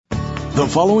The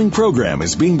following program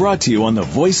is being brought to you on the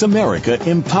Voice America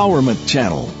Empowerment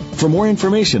Channel. For more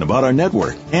information about our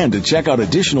network and to check out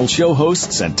additional show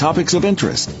hosts and topics of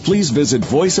interest, please visit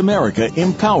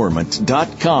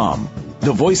voiceamericaempowerment.com.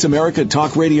 The Voice America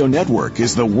Talk Radio Network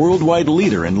is the worldwide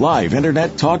leader in live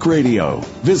Internet talk radio.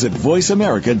 Visit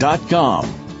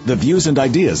voiceamerica.com. The views and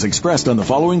ideas expressed on the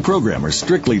following program are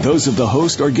strictly those of the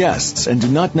host or guests and do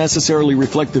not necessarily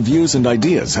reflect the views and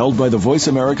ideas held by the Voice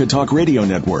America Talk Radio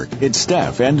Network, its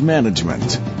staff, and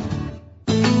management.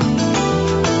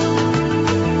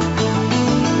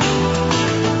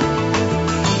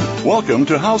 Welcome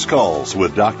to House Calls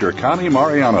with Dr. Connie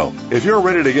Mariano. If you're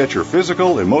ready to get your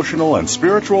physical, emotional, and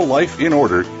spiritual life in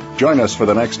order, join us for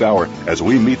the next hour as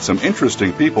we meet some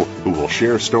interesting people who will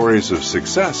share stories of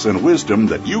success and wisdom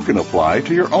that you can apply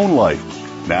to your own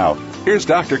life. Now, here's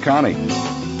Dr. Connie.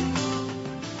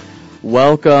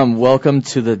 Welcome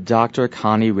to the Dr.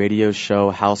 Connie radio show,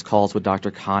 House Calls with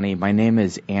Dr. Connie. My name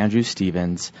is Andrew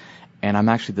Stevens, and I'm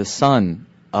actually the son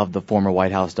of the former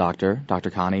White House doctor, Dr.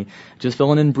 Connie. Just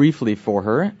filling in briefly for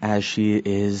her as she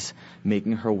is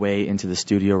making her way into the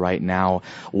studio right now.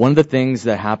 One of the things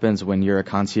that happens when you're a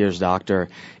concierge doctor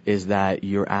is that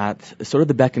you're at sort of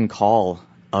the beck and call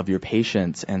of your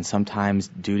patients, and sometimes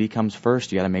duty comes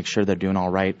first. You got to make sure they're doing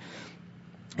all right.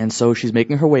 And so she's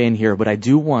making her way in here, but I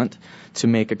do want to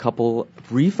make a couple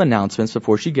brief announcements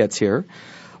before she gets here.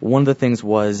 One of the things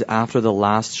was after the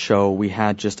last show, we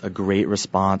had just a great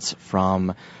response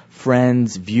from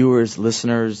friends, viewers,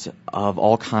 listeners of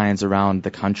all kinds around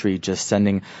the country, just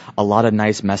sending a lot of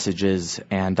nice messages.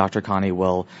 And Dr. Connie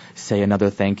will say another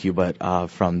thank you, but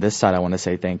from this side, I want to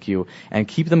say thank you and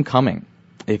keep them coming.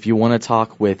 If you want to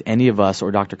talk with any of us or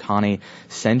Dr. Connie,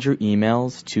 send your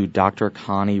emails to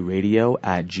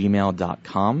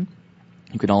drconnieradio@gmail.com.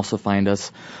 You can also find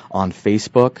us on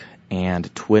Facebook and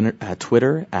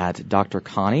Twitter at Dr.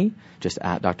 Connie, just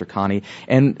at Dr. Connie.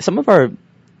 And some of our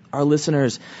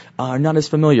listeners are not as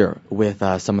familiar with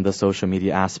some of the social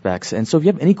media aspects. And so if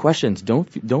you have any questions,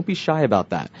 don't be shy about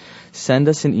that. Send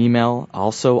us an email.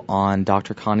 Also on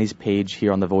Dr. Connie's page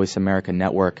here on the Voice America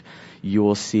Network, you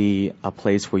will see a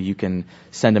place where you can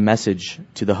send a message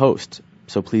to the host.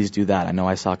 So please do that. I know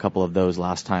I saw a couple of those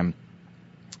last time.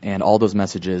 And all those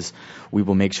messages, we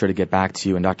will make sure to get back to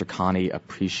you, and Dr. Connie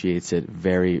appreciates it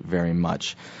very, very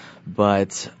much.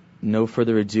 But no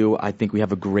further ado, I think we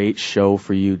have a great show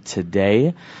for you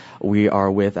today. We are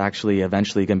eventually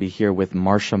going to be here with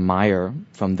Marcia Meyer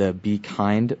from the Be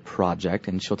Kind Project,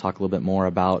 and she'll talk a little bit more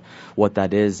about what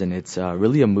that is. And it's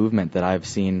really a movement that I've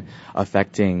seen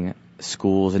affecting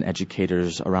schools and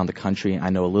educators around the country.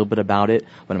 I know a little bit about it,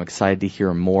 but I'm excited to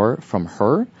hear more from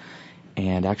her.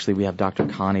 And actually, we have Dr.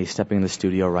 Connie stepping in the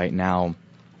studio right now,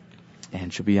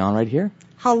 and she'll be on right here.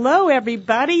 Hello,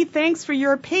 everybody. Thanks for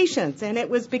your patience. And it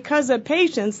was because of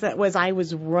patience I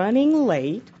was running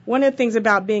late. One of the things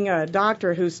about being a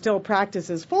doctor who still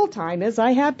practices full-time is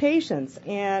I have patience.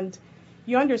 And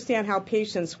you understand how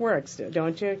patience works,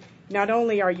 don't you? Not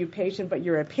only are you patient, but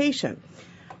you're a patient.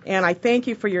 And I thank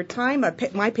you for your time.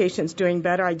 My patient's doing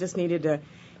better. I just needed to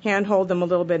handhold them a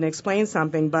little bit and explain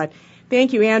something. But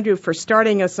thank you, Andrew, for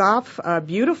starting us off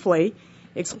beautifully,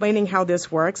 explaining how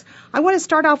this works. I want to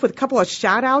start off with a couple of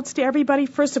shout-outs to everybody.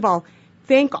 First of all,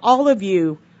 thank all of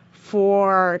you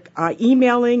for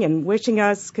emailing and wishing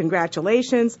us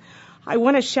congratulations. I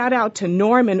want to shout out to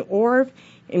Norm and Orv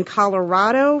in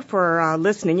Colorado for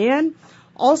listening in.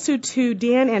 Also to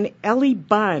Dan and Ellie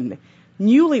Bunn,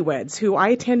 newlyweds, who I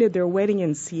attended their wedding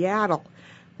in Seattle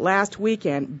last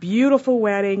weekend. Beautiful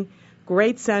wedding.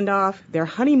 Great send-off. They're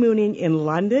honeymooning in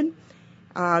London.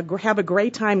 Have a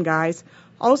great time, guys.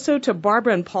 Also to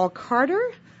Barbara and Paul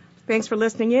Carter. Thanks for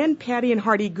listening in. Patty and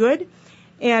Hardy Good.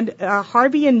 And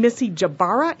Harvey and Missy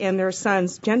Jabara and their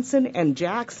sons Jensen and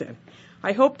Jackson.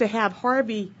 I hope to have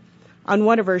Harvey on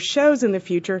one of our shows in the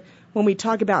future when we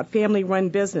talk about family-run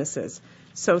businesses.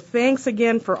 So thanks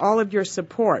again for all of your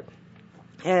support.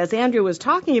 As Andrew was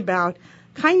talking about,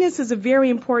 kindness is a very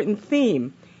important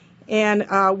theme. And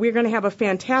we're going to have a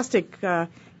fantastic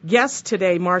guest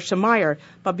today, Marcia Meyer.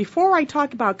 But before I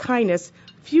talk about kindness,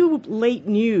 a few late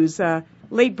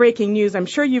breaking news. I'm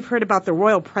sure you've heard about the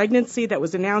royal pregnancy that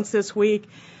was announced this week,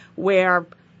 where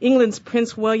England's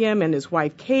Prince William and his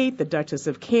wife Kate, the Duchess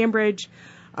of Cambridge,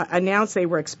 announced they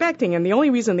were expecting. And the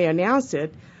only reason they announced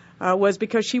it was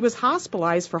because she was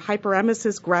hospitalized for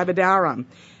hyperemesis gravidarum.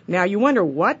 Now, you wonder,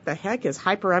 what the heck is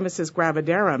hyperemesis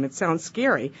gravidarum? It sounds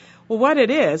scary. Well, what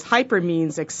it is, hyper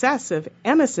means excessive,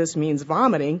 emesis means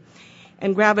vomiting,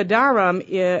 and gravidarum,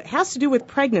 it has to do with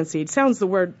pregnancy. It sounds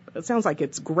like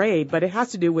it's grave, but it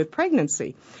has to do with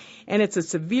pregnancy. And it's a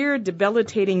severe,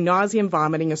 debilitating nausea and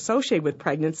vomiting associated with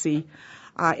pregnancy.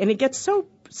 And it gets so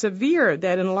severe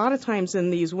that a lot of times in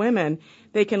these women,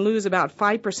 they can lose about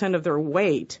 5% of their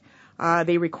weight.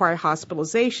 They require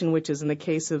hospitalization, which is in the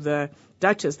case of the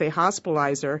Duchess, they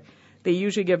hospitalize her. They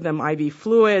usually give them IV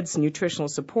fluids, nutritional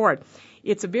support.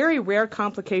 It's a very rare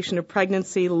complication of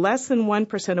pregnancy. Less than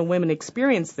 1% of women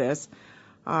experience this.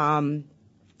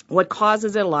 What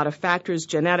causes it? A lot of factors,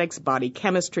 genetics, body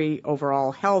chemistry,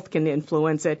 overall health can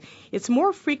influence it. It's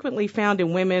more frequently found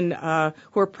in women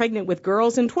who are pregnant with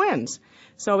girls and twins.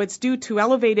 So it's due to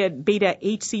elevated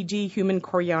beta-HCG, human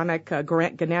chorionic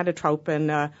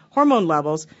gonadotropin hormone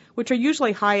levels, which are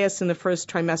usually highest in the first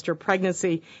trimester of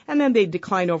pregnancy, and then they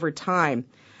decline over time.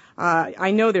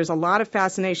 I know there's a lot of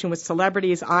fascination with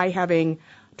celebrities. Having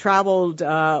traveled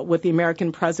with the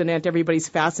American president, everybody's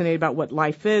fascinated about what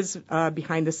life is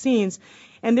behind the scenes.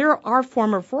 And they're our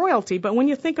form of royalty, but when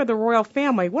you think of the royal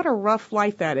family, what a rough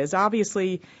life that is.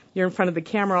 Obviously, you're in front of the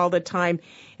camera all the time,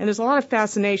 and there's a lot of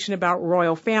fascination about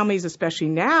royal families, especially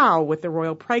now with the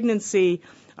royal pregnancy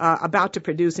about to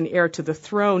produce an heir to the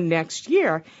throne next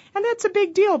year. And that's a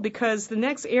big deal because the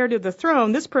next heir to the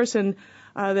throne, this person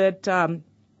that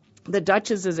the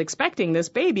Duchess is expecting, this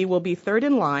baby, will be third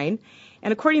in line.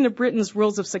 And according to Britain's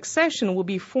rules of succession,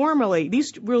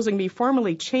 these rules are going to be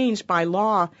formally changed by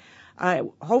law,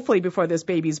 hopefully before this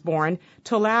baby's born,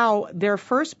 to allow their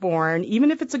firstborn,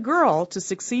 even if it's a girl, to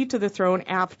succeed to the throne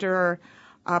after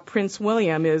Prince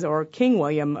William or King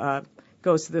William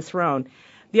goes to the throne.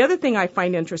 The other thing I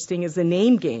find interesting is the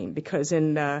name game, because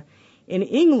in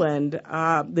England,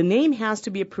 the name has to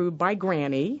be approved by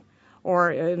Granny,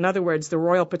 or in other words, the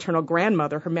royal paternal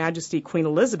grandmother, Her Majesty Queen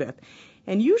Elizabeth.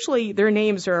 And usually their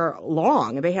names are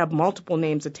long. They have multiple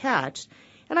names attached.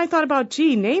 And I thought about,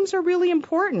 names are really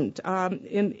important.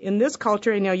 In this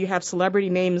culture, you have celebrity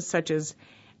names such as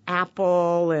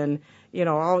Apple and,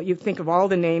 you think of all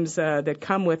the names that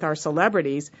come with our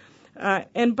celebrities.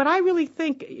 But I really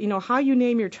think, how you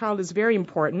name your child is very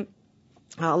important.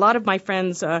 A lot of my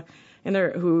friends who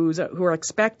are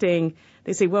expecting,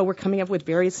 they say, well, we're coming up with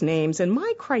various names. And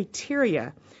my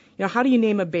criteria, how do you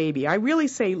name a baby? I really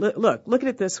say, look at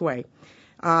it this way.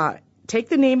 Take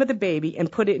the name of the baby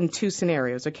and put it in two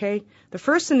scenarios, okay? The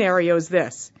first scenario is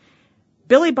this.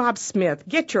 Billy Bob Smith,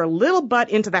 get your little butt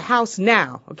into the house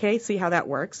now, okay? See how that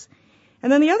works.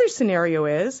 And then the other scenario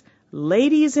is,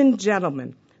 ladies and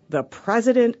gentlemen, the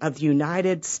President of the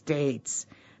United States,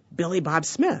 Billy Bob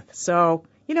Smith. So,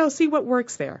 see what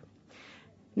works there.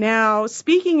 Now,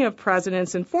 speaking of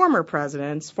presidents and former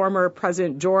presidents, former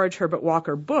President George Herbert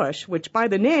Walker Bush, which by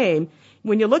the name,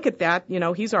 when you look at that,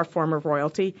 he's our form of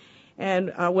royalty.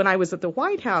 And when I was at the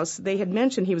White House, they had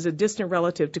mentioned he was a distant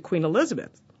relative to Queen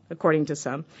Elizabeth, according to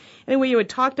some. Anyway, you had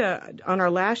talked on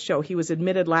our last show, he was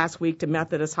admitted last week to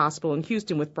Methodist Hospital in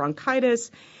Houston with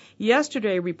bronchitis.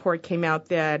 Yesterday, a report came out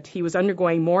that he was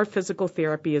undergoing more physical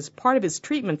therapy as part of his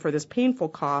treatment for this painful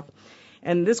cough.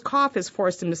 And this cough has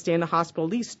forced him to stay in the hospital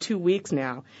at least 2 weeks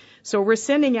now. So we're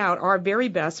sending out our very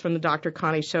best from the Dr.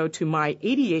 Connie Show to my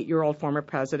 88-year-old former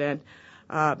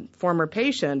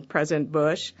patient, President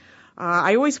Bush.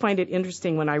 I always find it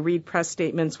interesting when I read press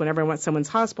statements whenever I want someone's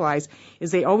hospitalized,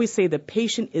 is they always say the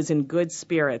patient is in good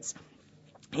spirits.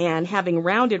 And having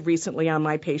rounded recently on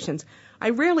my patients, I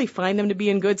rarely find them to be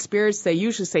in good spirits. They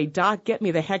usually say, Doc, get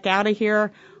me the heck out of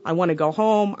here. I want to go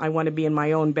home. I want to be in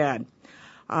my own bed.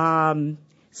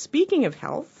 Speaking of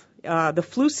health, the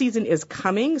flu season is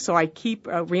coming, so I keep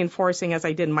reinforcing, as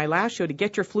I did in my last show, to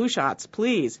get your flu shots,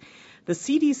 please. The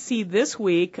CDC this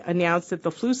week announced that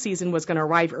the flu season was going to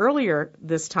arrive earlier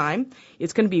this time.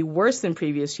 It's going to be worse than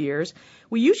previous years.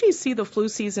 We usually see the flu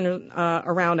season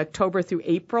around October through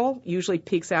April, usually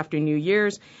peaks after New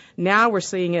Year's. Now we're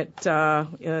seeing it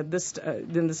in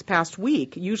this past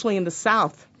week, usually in the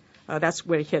South. That's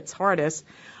where it hits hardest.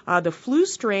 The flu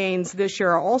strains this year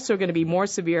are also going to be more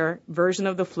severe version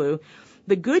of the flu.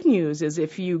 The good news is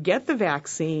if you get the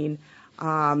vaccine,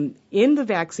 in the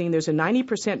vaccine there's a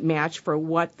 90% match for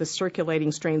what the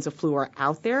circulating strains of flu are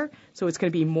out there, so it's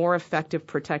going to be more effective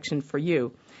protection for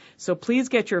you. So please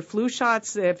get your flu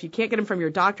shots. If you can't get them from your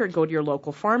doctor, go to your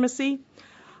local pharmacy.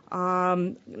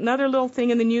 Another little thing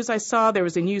in the news I saw, there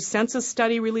was a new census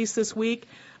study released this week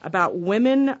about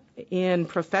women in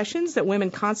professions, that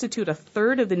women constitute a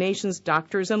third of the nation's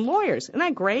doctors and lawyers. Isn't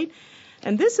that great?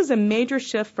 And this is a major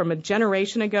shift from a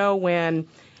generation ago when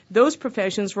those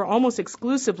professions were almost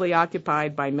exclusively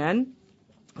occupied by men.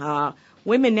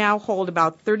 Women now hold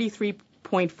about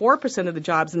 33.4% of the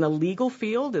jobs in the legal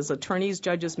field as attorneys,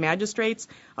 judges, magistrates,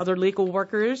 other legal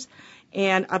workers,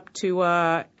 and up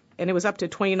to and it was up to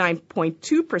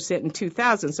 29.2% in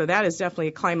 2000, so that is definitely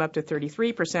a climb up to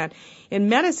 33%. In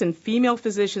medicine, female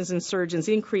physicians and surgeons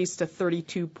increased to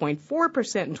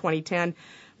 32.4% in 2010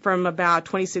 from about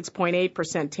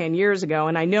 26.8% 10 years ago.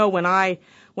 And I know when I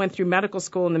went through medical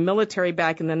school in the military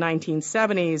back in the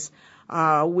 1970s,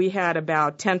 we had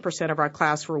about 10% of our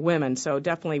class were women, so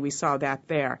definitely we saw that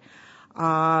there.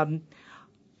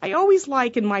 I always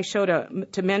like in my show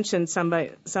to mention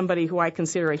somebody who I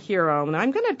consider a hero, and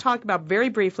I'm going to talk about very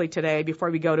briefly today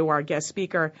before we go to our guest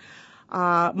speaker.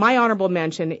 My honorable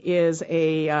mention is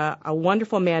a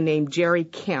wonderful man named Jerry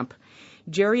Kemp.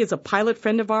 Jerry is a pilot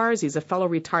friend of ours. He's a fellow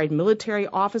retired military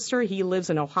officer. He lives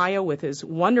in Ohio with his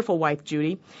wonderful wife,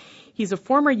 Judy. He's a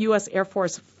former U.S. Air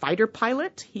Force fighter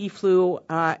pilot. He flew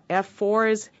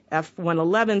F-4s,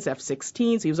 F-111s,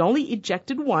 F-16s. He was only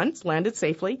ejected once, landed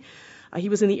safely. He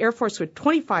was in the Air Force for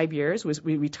 25 years, was a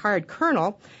retired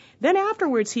colonel. Then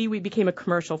afterwards, he became a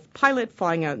commercial pilot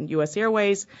flying out in U.S.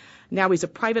 Airways. Now he's a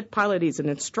private pilot. He's an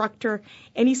instructor.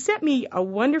 And he sent me a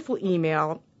wonderful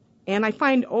email, and I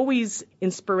find always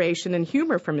inspiration and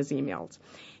humor from his emails.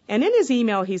 And in his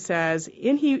email, he says,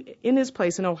 in his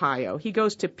place in Ohio, he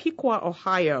goes to Piqua,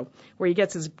 Ohio, where he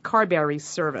gets his car batteries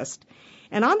serviced.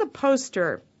 And on the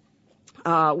poster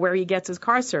where he gets his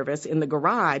car serviced in the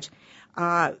garage,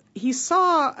 he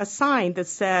saw a sign that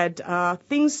said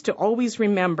things to always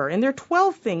remember. And there are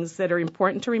 12 things that are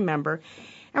important to remember.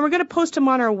 And we're going to post them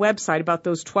on our website about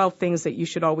those 12 things that you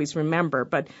should always remember.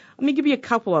 But let me give you a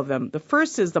couple of them. The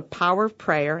first is the power of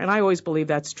prayer, and I always believe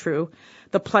that's true.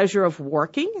 The pleasure of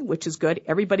working, which is good.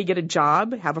 Everybody get a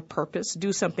job, have a purpose,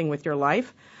 do something with your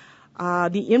life.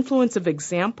 The influence of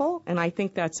example, and I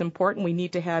think that's important. We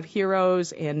need to have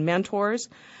heroes and mentors.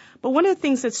 But one of the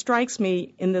things that strikes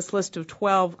me in this list of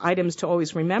 12 items to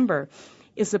always remember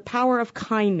is the power of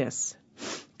kindness.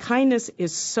 Kindness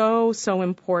is so, so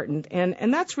important,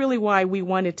 and that's really why we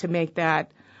wanted to make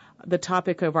that the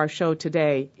topic of our show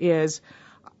today, is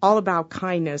all about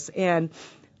kindness. And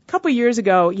a couple of years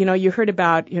ago, you heard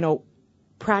about,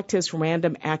 practice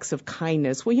random acts of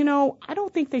kindness. Well, I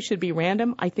don't think they should be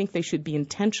random. I think they should be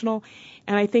intentional,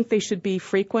 and I think they should be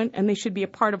frequent, and they should be a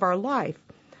part of our life.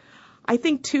 I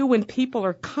think, too, when people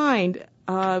are kind,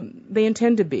 they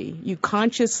intend to be. You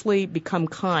consciously become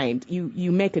kind.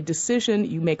 You make a decision.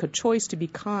 You make a choice to be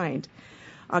kind.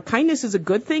 Kindness is a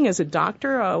good thing. As a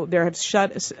doctor,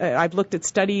 I've looked at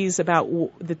studies about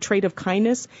the trait of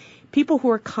kindness. People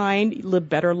who are kind live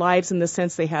better lives in the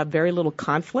sense they have very little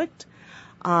conflict.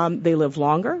 They live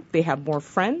longer. They have more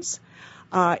friends.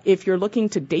 If you're looking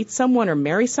to date someone or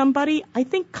marry somebody, I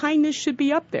think kindness should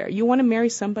be up there. You want to marry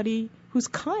somebody who's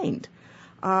kind.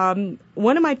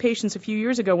 One of my patients a few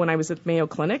years ago when I was at Mayo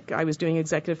Clinic, I was doing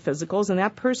executive physicals, and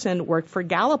that person worked for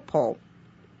Gallipol.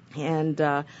 And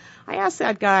I asked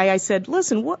that guy, I said,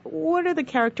 listen, what are the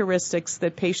characteristics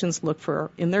that patients look for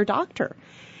in their doctor?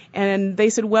 And they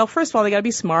said, well, first of all, they got to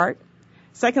be smart.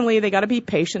 Secondly, they got to be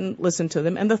patient, listen to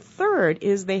them. And the third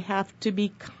is they have to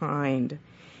be kind.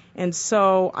 And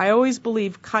so I always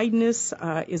believe kindness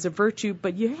is a virtue,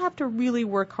 but you have to really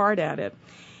work hard at it.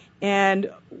 And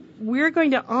we're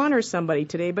going to honor somebody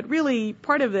today, but really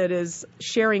part of it is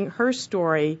sharing her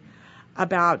story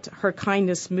about her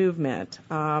kindness movement.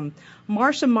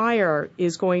 Marcia Meyer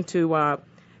is going to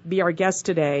be our guest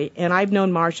today, and I've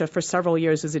known Marcia for several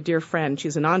years as a dear friend.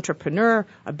 She's an entrepreneur,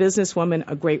 a businesswoman,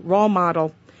 a great role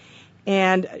model,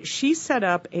 and she set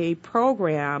up a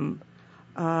program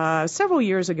several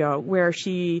years ago where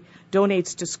she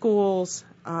donates to schools,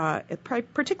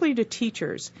 particularly to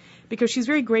teachers, because she's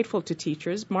very grateful to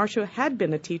teachers. Marcia had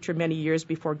been a teacher many years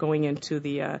before going into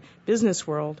the business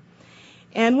world.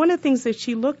 And one of the things that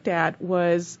she looked at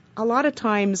was a lot of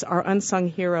times our unsung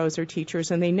heroes are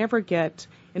teachers, and they never get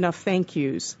enough thank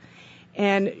yous.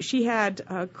 And she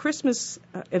had Christmas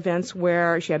events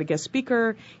where she had a guest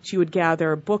speaker. She would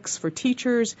gather books for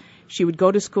teachers. She would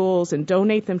go to schools and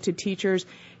donate them to teachers.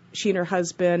 She and her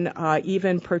husband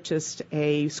even purchased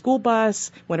a school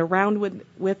bus, went around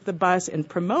with the bus and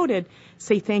promoted,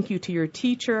 say thank you to your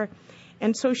teacher.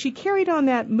 And so she carried on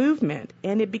that movement,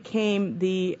 and it became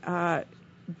the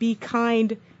Be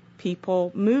Kind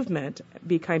People movement,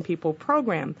 Be Kind People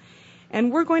program. And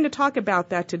we're going to talk about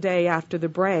that today after the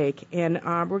break. And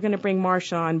we're going to bring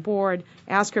Marcia on board,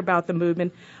 ask her about the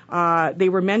movement. They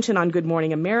were mentioned on Good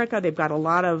Morning America. They've got a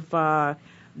lot of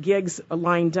gigs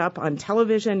lined up on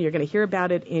television. You're going to hear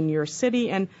about it in your city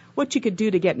and what you could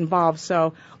do to get involved.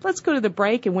 So let's go to the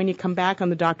break, and when you come back on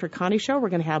the Dr. Connie Show, we're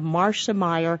going to have Marcia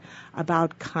Meyer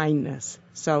about kindness.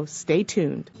 So stay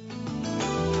tuned.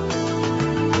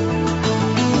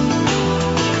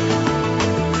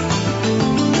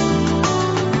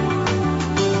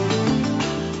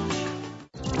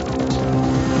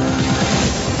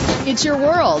 It's your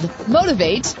world.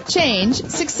 Motivate, change,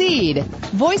 succeed.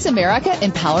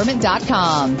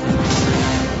 VoiceAmericaEmpowerment.com.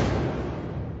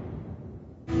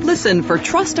 Listen for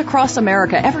Trust Across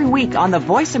America every week on the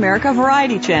Voice America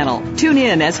Variety Channel. Tune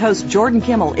in as host Jordan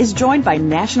Kimmel is joined by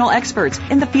national experts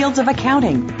in the fields of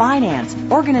accounting, finance,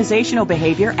 organizational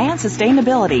behavior, and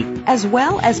sustainability, as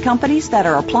well as companies that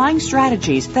are applying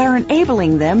strategies that are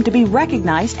enabling them to be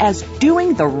recognized as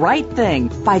doing the right thing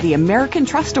by the American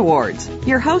Trust Awards.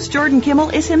 Your host Jordan Kimmel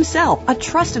is himself a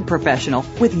trusted professional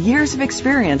with years of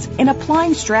experience in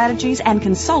applying strategies and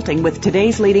consulting with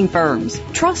today's leading firms.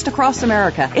 Trust Across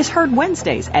America is heard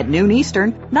Wednesdays at noon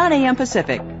Eastern, 9 a.m.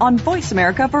 Pacific on Voice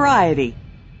America Variety.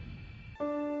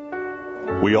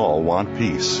 We all want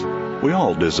peace. We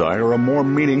all desire a more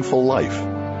meaningful life.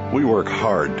 We work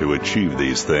hard to achieve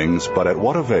these things, but at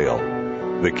what avail?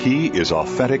 The key is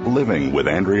authentic living with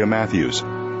Andrea Matthews.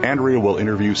 Andrea will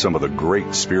interview some of the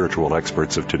great spiritual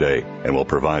experts of today and will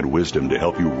provide wisdom to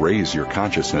help you raise your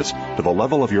consciousness to the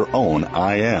level of your own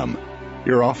I am.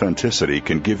 Your authenticity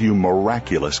can give you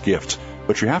miraculous gifts,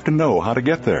 but you have to know how to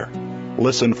get there.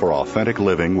 Listen for Authentic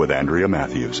Living with Andrea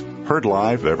Matthews. Heard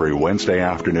live every Wednesday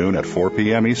afternoon at 4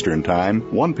 p.m. Eastern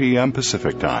Time, 1 p.m.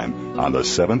 Pacific Time on the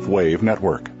Seventh Wave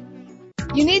Network.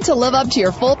 You need to live up to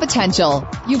your full potential.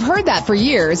 You've heard that for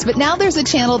years, but now there's a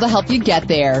channel to help you get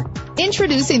there.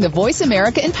 Introducing the Voice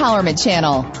America Empowerment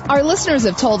Channel. Our listeners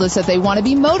have told us that they want to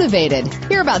be motivated,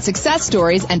 hear about success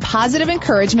stories, and positive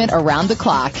encouragement around the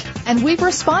clock. And we've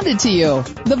responded to you.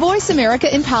 The Voice America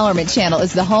Empowerment Channel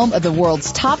is the home of the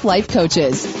world's top life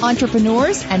coaches,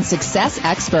 entrepreneurs, and success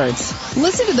experts.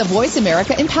 Listen to the Voice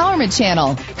America Empowerment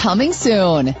Channel. Coming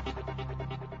soon.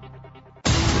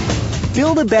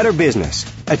 Build a better business.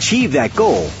 Achieve that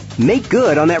goal. Make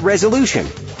good on that resolution.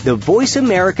 The Voice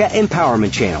America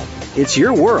Empowerment Channel. It's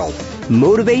your world.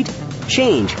 Motivate,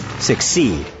 change,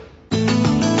 succeed.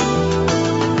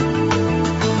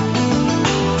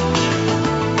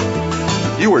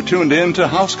 You are tuned in to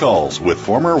House Calls with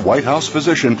former White House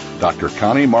physician Dr.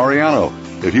 Connie Mariano.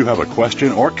 If you have a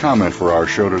question or comment for our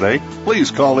show today, please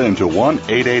call in to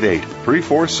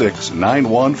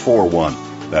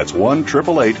 1-888-346-9141. That's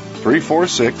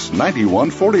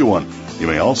 1-888-346-9141. You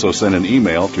may also send an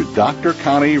email to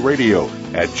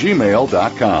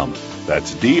drconnieradio@gmail.com.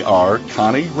 That's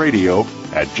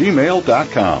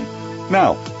drconnieradio@gmail.com.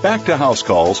 Now, back to House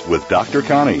Calls with Dr.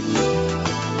 Connie.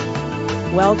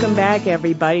 Welcome back,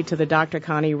 everybody, to the Dr.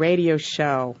 Connie Radio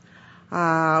Show.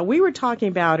 We were talking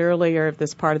about earlier of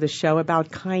this part of the show about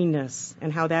kindness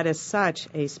and how that is such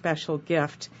a special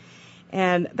gift.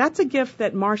 And that's a gift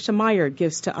that Marcia Meyer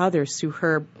gives to others through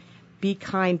her Be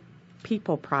Kind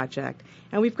People project.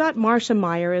 And we've got Marcia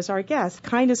Meyer as our guest.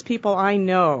 Kindest people I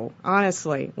know,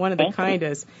 honestly, one of the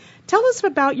kindest. Tell us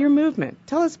about your movement.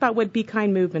 Tell us about what Be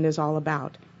Kind movement is all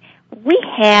about. We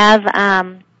have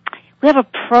a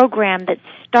program that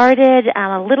started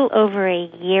a little over a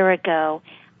year ago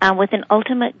with an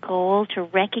ultimate goal to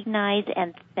recognize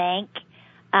and thank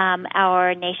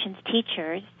our nation's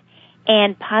teachers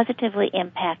and positively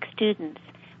impact students.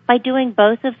 By doing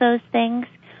both of those things,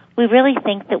 we really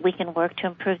think that we can work to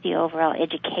improve the overall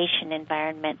education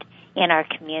environment in our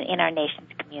in our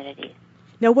nation's communities.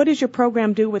 Now, what does your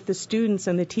program do with the students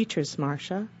and the teachers,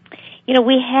 Marcia? You know,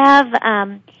 we have,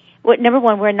 number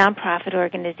one, we're a nonprofit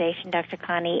organization, Dr.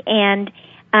 Connie, and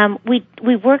we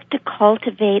work to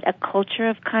cultivate a culture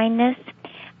of kindness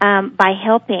by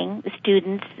helping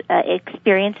students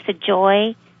experience the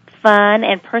joy, fun,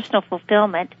 and personal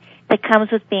fulfillment that comes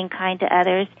with being kind to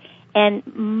others. And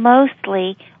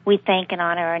mostly, we thank and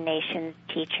honor our nation's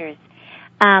teachers.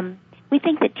 We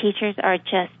think that teachers are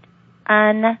just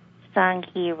unsung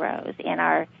heroes in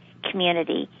our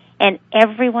community, and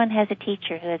everyone has a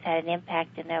teacher who has had an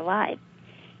impact in their lives.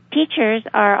 Teachers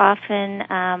are often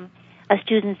a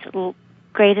student's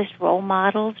greatest role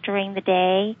models during the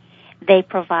day. They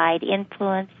provide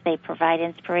influence. They provide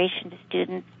inspiration to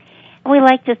students. And we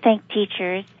like to thank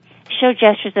teachers, show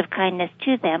gestures of kindness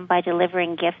to them by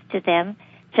delivering gifts to them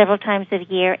several times a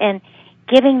year and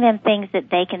giving them things that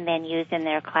they can then use in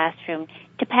their classroom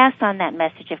to pass on that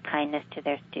message of kindness to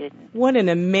their students. What an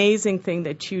amazing thing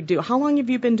that you do. How long have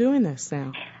you been doing this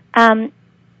now?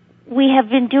 We have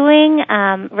been doing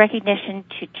recognition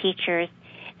to teachers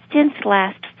since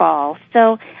last fall,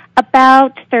 so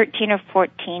about 13 or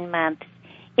 14 months.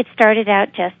 It started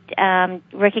out just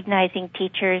recognizing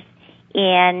teachers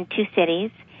in two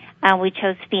cities. We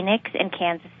chose Phoenix and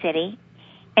Kansas City.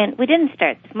 And we didn't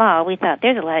start small. We thought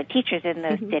there's a lot of teachers in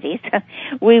those cities.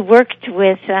 We worked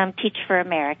with Teach for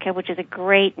America, which is a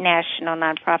great national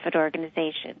nonprofit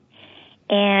organization.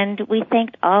 And we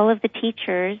thanked all of the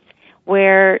teachers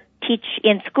where teach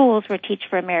in schools where Teach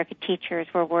for America teachers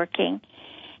were working.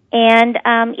 And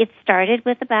it started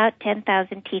with about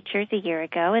 10,000 teachers a year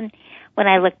ago. And when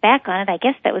I look back on it, I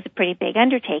guess that was a pretty big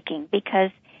undertaking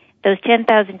because those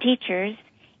 10,000 teachers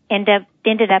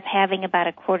ended up having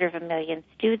about 250,000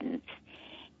 students.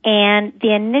 And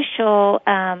the initial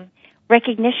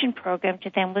recognition program to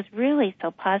them was really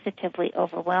so positively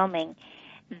overwhelming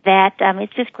that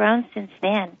it's just grown since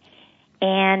then.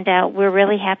 And we're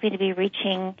really happy to be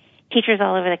reaching teachers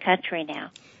all over the country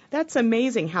now. That's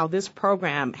amazing how this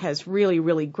program has really,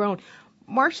 really grown.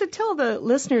 Marcia, tell the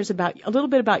listeners a little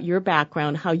bit about your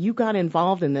background, how you got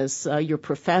involved in this, your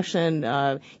profession.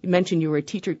 You mentioned you were a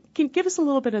teacher. Can you give us a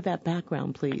little bit of that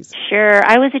background, please? Sure.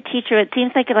 I was a teacher. It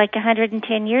seems like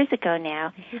 110 years ago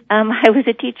now. I was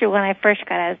a teacher when I first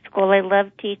got out of school. I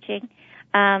loved teaching,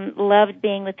 loved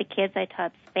being with the kids. I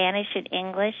taught Spanish and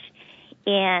English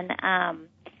in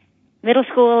middle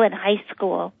school and high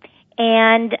school.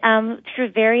 And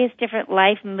through various different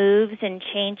life moves and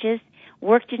changes,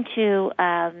 worked into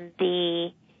the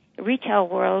retail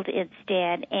world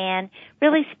instead, and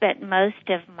really spent most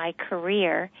of my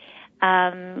career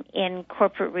in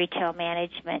corporate retail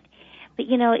management. But,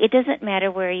 it doesn't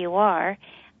matter where you are.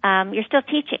 You're still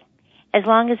teaching. As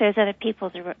long as there's other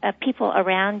people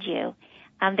around you,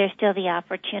 there's still the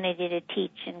opportunity to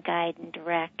teach and guide and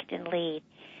direct and lead.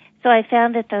 So I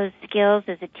found that those skills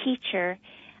as a teacher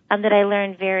that I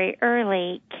learned very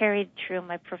early carried through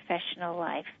my professional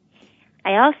life.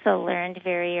 I also learned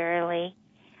very early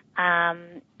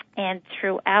and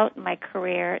throughout my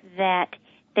career that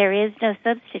there is no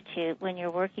substitute when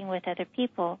you're working with other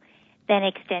people than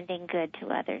extending good to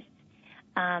others.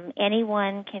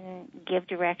 Anyone can give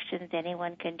directions,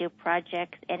 anyone can do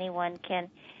projects, anyone can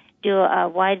do a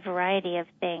wide variety of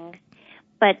things,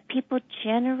 but people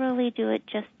generally do it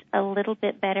just a little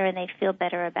bit better and they feel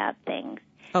better about things.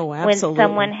 Oh, absolutely. When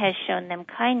someone has shown them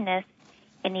kindness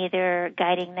in either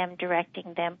guiding them,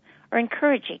 directing them, or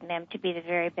encouraging them to be the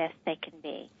very best they can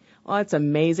be. Oh, that's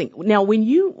amazing. Now, when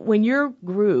your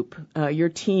group, your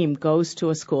team goes to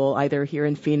a school, either here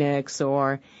in Phoenix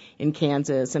or in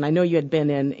Kansas, and I know you had been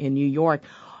in New York,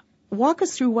 walk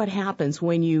us through what happens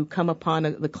when you come upon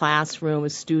the classroom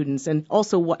of students, and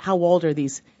also how old are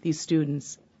these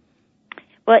students?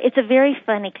 Well, it's a very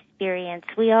fun experience.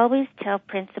 We always tell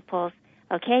principals,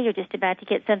 okay, you're just about to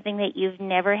get something that you've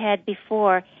never had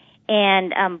before,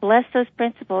 and bless those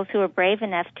principals who are brave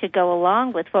enough to go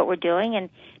along with what we're doing and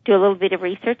do a little bit of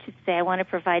research and say, I want to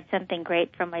provide something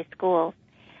great for my school.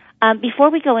 Before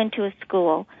we go into a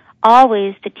school,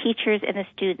 always the teachers and the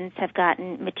students have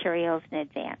gotten materials in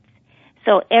advance.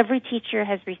 So every teacher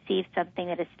has received something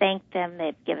that has thanked them.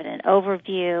 They've given an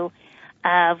overview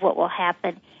of what will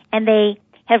happen, and they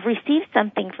have received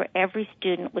something for every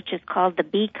student, which is called the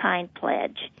Be Kind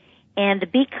Pledge. And the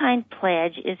Be Kind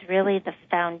Pledge is really the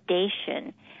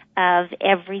foundation of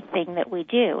everything that we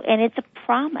do. And it's a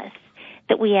promise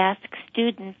that we ask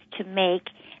students to make,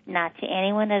 not to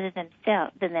anyone other than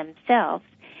themselves,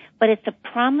 but it's a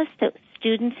promise that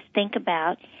students think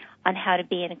about on how to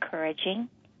be encouraging,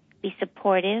 be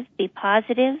supportive, be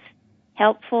positive,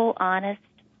 helpful, honest,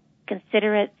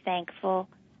 considerate, thankful,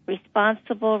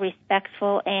 responsible,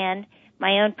 respectful, and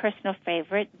my own personal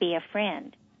favorite, be a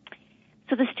friend.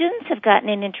 So the students have gotten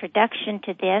an introduction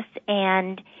to this,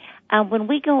 and when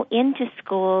we go into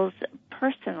schools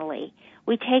personally,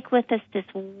 we take with us this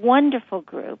wonderful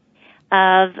group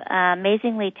of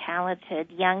amazingly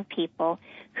talented young people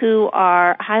who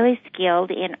are highly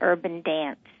skilled in urban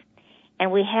dance.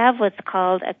 And we have what's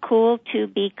called a Cool to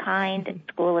Be Kind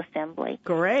school assembly.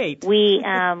 Great. We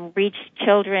reach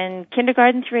children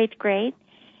kindergarten through 8th grade,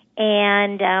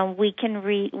 and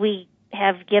we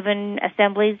have given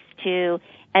assemblies to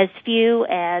as few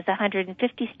as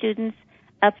 150 students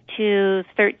up to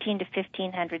 1,300 to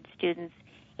 1,500 students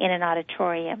in an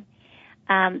auditorium.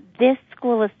 This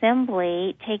school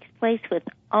assembly takes place with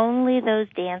only those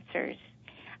dancers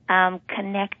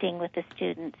connecting with the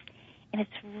students. And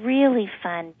it's really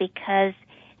fun because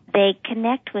they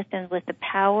connect with them with the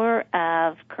power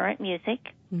of current music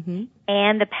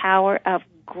and the power of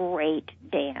great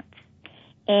dance.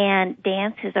 And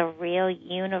dance is a real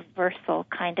universal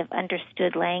kind of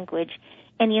understood language.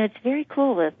 And, it's very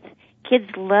cool. Kids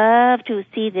love to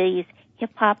see these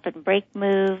hip-hop and break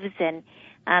moves, and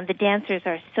the dancers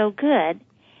are so good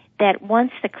that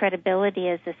once the credibility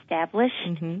is established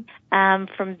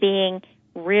from being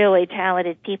really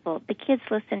talented people, the kids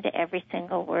listen to every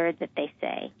single word that they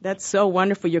say. That's so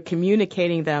wonderful. You're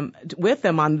communicating with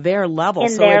them on their level.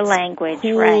 In their language,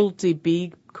 cool right. To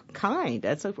be kind.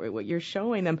 That's what you're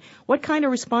showing them. What kind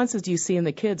of responses do you see in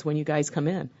the kids when you guys come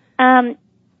in?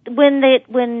 when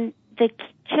the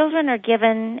children are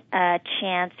given a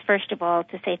chance, first of all,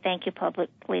 to say thank you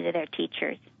publicly to their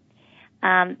teachers,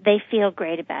 they feel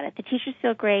great about it. The teachers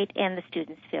feel great, and the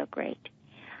students feel great.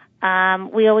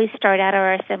 We always start out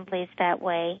our assemblies that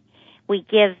way. We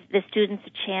give the students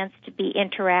a chance to be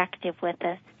interactive with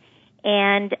us.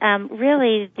 And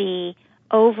really the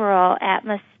overall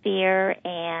atmosphere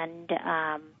and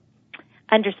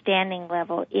understanding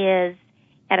level is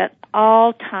at an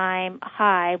all-time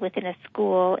high within a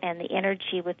school, and the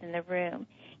energy within the room.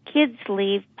 Kids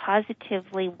leave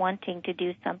positively wanting to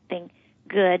do something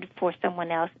good for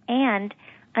someone else and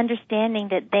understanding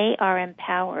that they are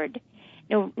empowered.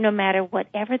 No matter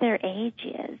whatever their age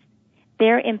is,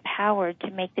 they're empowered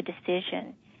to make the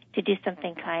decision to do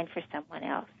something kind for someone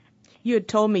else. You had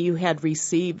told me you had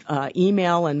received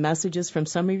email and messages from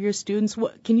some of your students.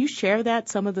 Can you share that,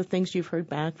 some of the things you've heard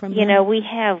back from them? You know, we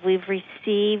have. We've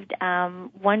received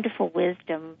wonderful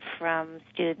wisdom from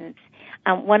students.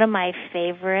 One of my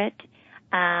favorite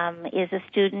is a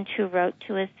student who wrote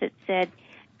to us that said,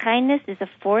 kindness is a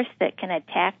force that can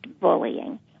attack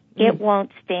bullying. It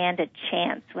won't stand a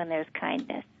chance when there's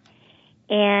kindness.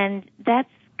 And that's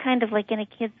kind of like in a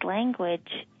kid's language.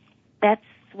 That's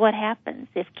what happens.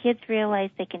 If kids realize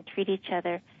they can treat each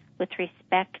other with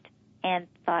respect and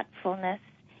thoughtfulness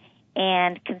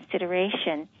and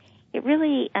consideration, it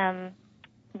really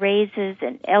raises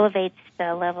and elevates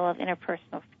the level of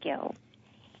interpersonal skills.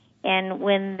 And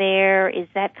when there is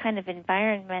that kind of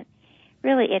environment,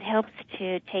 really it helps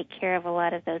to take care of a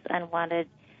lot of those unwanted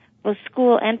both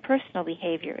school and personal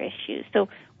behavior issues. So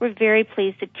we're very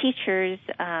pleased. The teachers,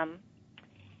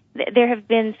 there have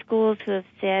been schools who have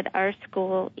said, our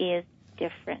school is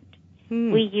different.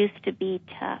 We used to be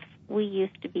tough. We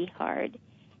used to be hard.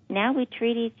 Now we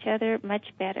treat each other much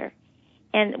better.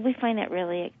 And we find that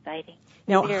really exciting.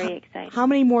 Now, very exciting. How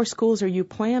many more schools are you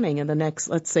planning in the next,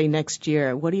 let's say, next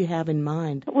year? What do you have in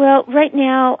mind? Well, right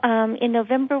now, in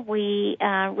November, we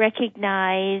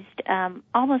recognized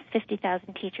almost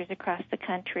 50,000 teachers across the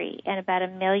country, and about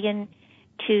 1.2 million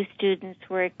students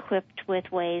were equipped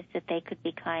with ways that they could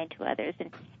be kind to others and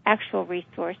actual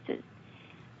resources.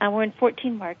 We're in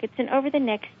 14 markets, and over the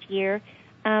next year,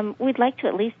 we'd like to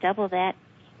at least double that.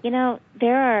 You know,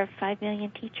 there are 5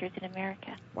 million teachers in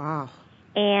America. Wow.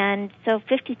 And so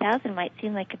 50,000 might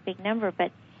seem like a big number,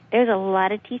 but there's a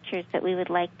lot of teachers that we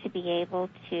would like to be able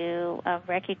to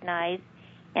recognize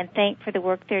and thank for the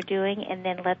work they're doing, and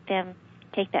then let them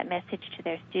take that message to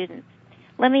their students.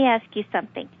 Let me ask you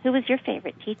something. Who was your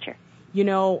favorite teacher? You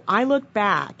know, I look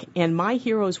back, and my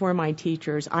heroes were my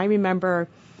teachers. I remember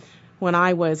when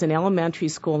I was in elementary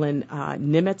school in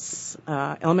Nimitz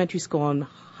Elementary School in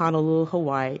Honolulu,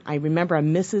 Hawaii, I remember a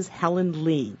Mrs. Helen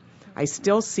Lee. I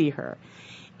still see her.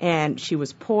 And she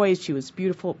was poised, she was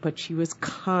beautiful, but she was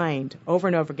kind, over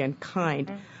and over again, kind.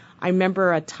 Mm-hmm. I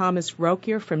remember Thomas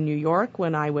Rokier from New York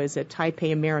when I was at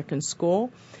Taipei American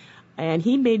School, and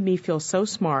he made me feel so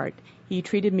smart. He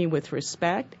treated me with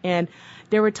respect, and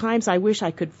there were times I wish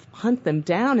I could hunt them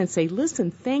down and say, listen,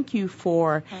 thank you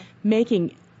for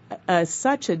making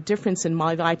such a difference in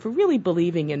my life, for really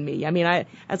believing in me. I mean,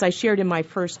 as I shared in my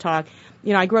first talk,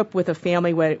 you know, I grew up with a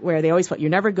family where they always felt you're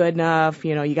never good enough,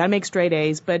 you know, you got to make straight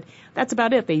A's, but that's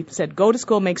about it. They said, go to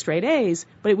school, make straight A's,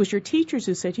 but it was your teachers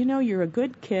who said, you know, you're a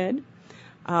good kid.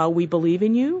 We believe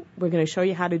in you. We're going to show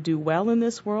you how to do well in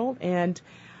this world. And,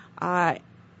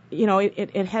 you know,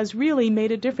 it has really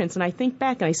made a difference. And I think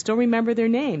back, and I still remember their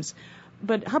names.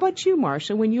 But how about you,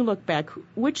 Marcia? When you look back,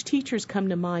 which teachers come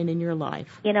to mind in your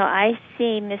life? You know, I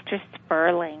see Mr.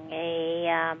 Sperling,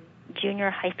 a junior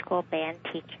high school band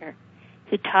teacher,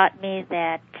 who taught me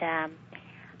that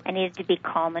I needed to be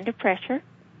calm under pressure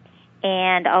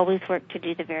and always work to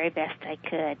do the very best I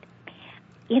could.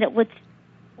 You know,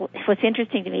 what's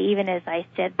interesting to me, even as I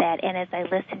said that and as I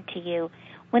listened to you,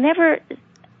 whenever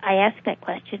I ask that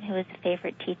question, who is a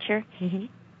favorite teacher,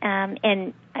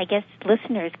 and I guess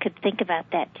listeners could think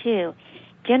about that too.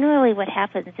 Generally what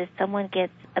happens is someone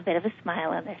gets a bit of a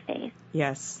smile on their face.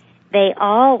 Yes. They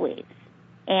always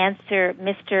answer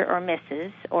Mr. or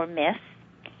Mrs. or Miss,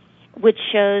 which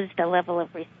shows the level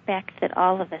of respect that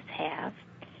all of us have.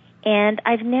 And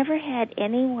I've never had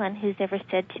anyone who's ever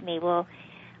said to me, well,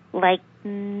 like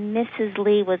Mrs.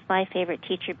 Lee was my favorite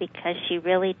teacher because she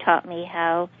really taught me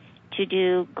how to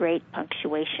do great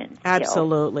punctuation.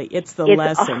 Absolutely. It's the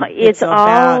lesson. It's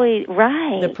always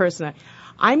right. The person.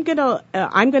 I'm gonna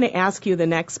ask you the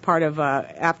next part of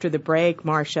after the break,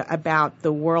 Marcia, about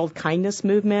the World Kindness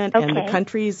Movement and the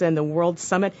countries and the World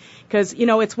Summit, because you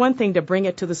know it's one thing to bring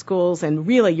it to the schools, and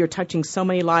really you're touching so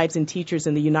many lives and teachers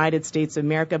in the United States of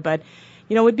America, but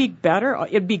it'd be better,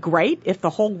 it'd be great if the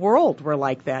whole world were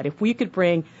like that, if we could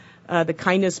bring the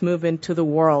kindness movement to the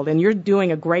world. And you're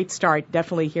doing a great start,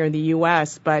 definitely here in the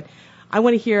U.S., but I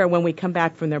want to hear when we come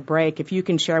back from the break if you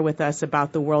can share with us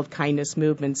about the World Kindness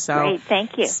Movement. So great,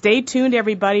 thank you. Stay tuned,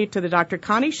 everybody, to the Dr.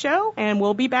 Connie Show, and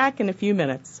we'll be back in a few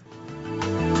minutes.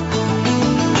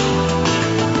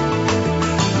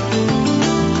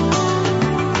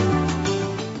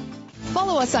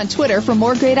 Follow us on Twitter for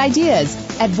more great ideas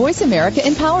at Voice America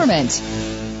Empowerment.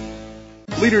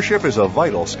 Leadership is a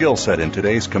vital skill set in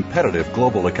today's competitive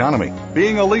global economy.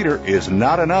 Being a leader is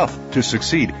not enough. To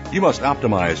succeed, you must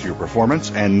optimize your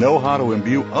performance and know how to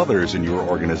imbue others in your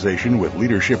organization with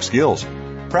leadership skills.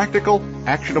 Practical,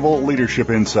 actionable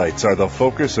leadership insights are the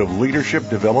focus of Leadership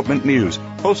Development News,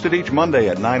 hosted each Monday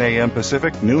at 9 a.m.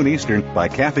 Pacific, noon Eastern, by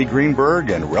Kathy Greenberg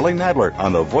and Relly Nadler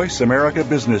on the Voice America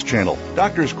Business Channel.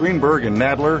 Doctors Greenberg and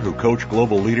Nadler, who coach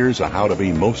global leaders on how to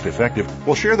be most effective,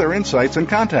 will share their insights and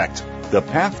contacts. The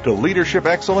path to leadership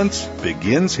excellence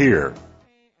begins here.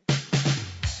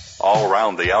 All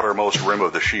around the outermost rim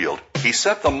of the shield, he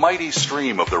set the mighty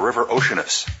stream of the river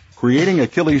Oceanus, creating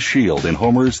Achilles' shield in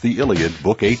Homer's The Iliad,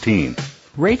 Book 18.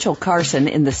 Rachel Carson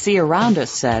in The Sea Around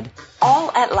Us said, "All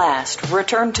at last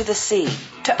return to the sea,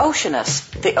 to Oceanus,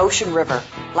 the ocean river,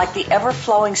 like the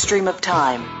ever-flowing stream of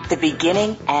time, the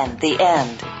beginning and the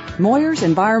end." Moyer's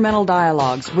Environmental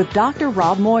Dialogues with Dr.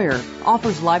 Rob Moyer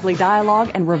offers lively dialogue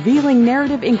and revealing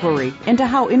narrative inquiry into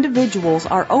how individuals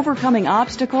are overcoming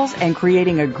obstacles and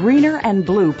creating a greener and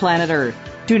blue planet Earth.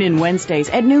 Tune in Wednesdays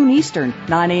at noon Eastern,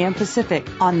 9 a.m. Pacific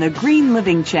on the Green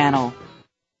Living Channel.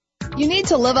 You need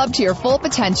to live up to your full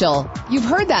potential. You've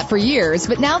heard that for years,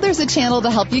 but now there's a channel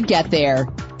to help you get there.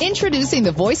 Introducing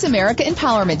the Voice America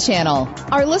Empowerment Channel.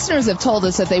 Our listeners have told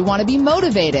us that they want to be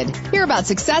motivated, hear about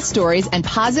success stories, and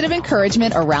positive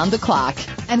encouragement around the clock.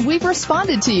 And we've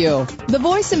responded to you. The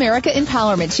Voice America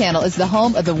Empowerment Channel is the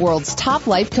home of the world's top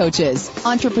life coaches,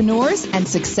 entrepreneurs, and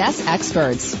success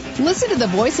experts. Listen to the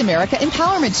Voice America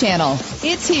Empowerment Channel.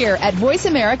 It's here at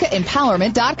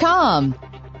voiceamericaempowerment.com.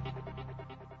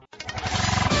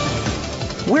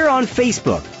 We're on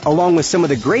Facebook, along with some of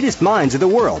the greatest minds of the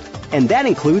world, and that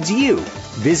includes you.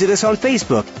 Visit us on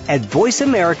Facebook at Voice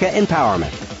America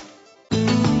Empowerment.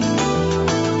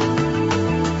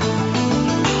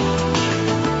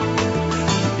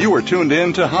 You are tuned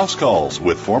in to House Calls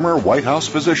with former White House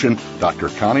physician Dr.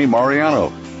 Connie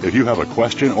Mariano. If you have a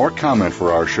question or comment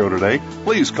for our show today,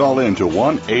 please call in to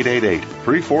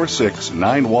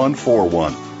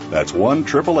 1-888-346-9141. That's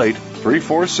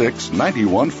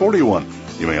 1-888-346-9141.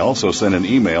 You may also send an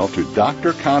email to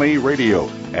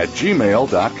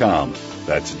drconnieradio@gmail.com.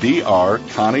 That's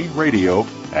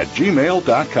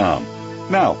drconnieradio@gmail.com.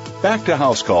 Now, back to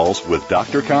House Calls with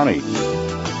Dr. Connie.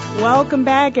 Welcome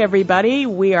back, everybody.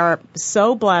 We are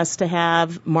so blessed to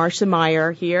have Marcia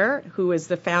Meyer here, who is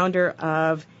the founder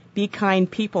of Be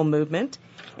Kind People Movement.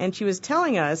 And she was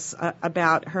telling us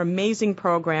about her amazing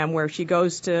program where she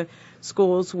goes to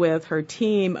schools with her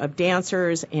team of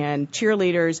dancers and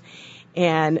cheerleaders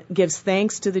and gives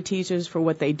thanks to the teachers for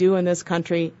what they do in this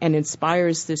country and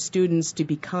inspires the students to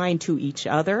be kind to each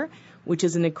other, which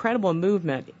is an incredible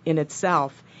movement in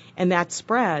itself. And that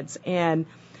spreads. And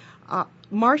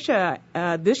Marcia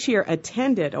this year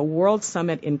attended a World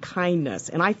Summit in Kindness,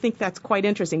 and I think that's quite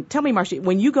interesting. Tell me, Marcia,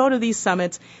 when you go to these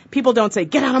summits, people don't say,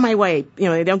 "Get out of my way."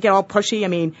 They don't get all pushy. I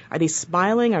mean, are they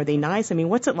smiling? Are they nice? I mean,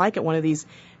 what's it like at one of these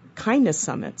kindness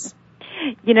summits?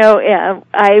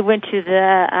 I went to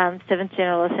the 7th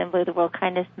General Assembly of the World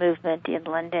Kindness Movement in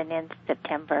London in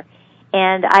September,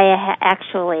 and I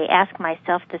actually asked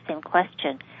myself the same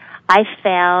question. I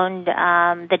found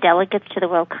the delegates to the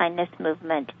World Kindness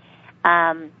Movement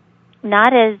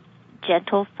not as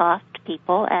gentle, soft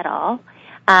people at all.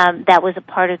 That was a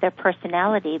part of their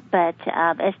personality, but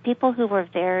as people who were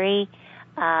very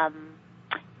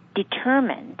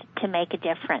determined to make a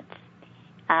difference.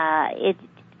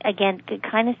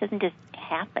 Kindness doesn't just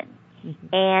happen. Mm-hmm.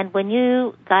 And when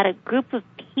you got a group of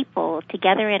people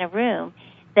together in a room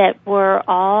that were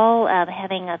all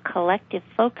having a collective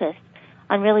focus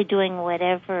on really doing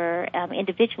whatever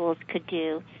individuals could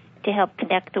do to help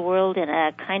connect the world in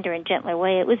a kinder and gentler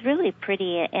way, it was really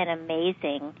pretty an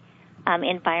amazing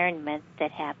environment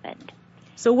that happened.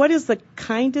 So what is the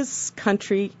kindest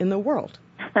country in the world?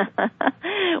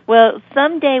 Well,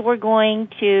 someday we're going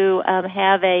to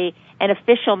have an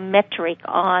official metric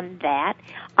on that.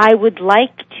 I would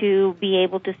like to be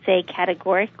able to say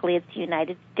categorically it's the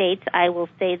United States. I will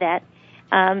say that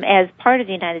as part of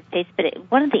the United States. But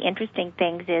one of the interesting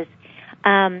things is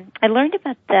I learned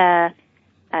about the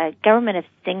government of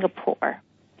Singapore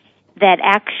that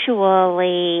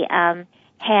actually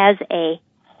has a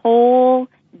whole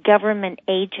government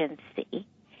agency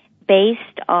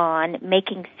based on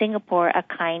making Singapore a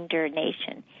kinder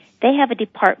nation. They have a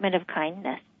Department of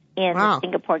Kindness in the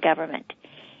Singapore government.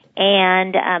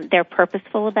 And they're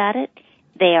purposeful about it.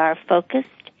 They are focused.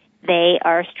 They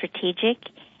are strategic.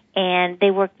 And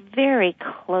they work very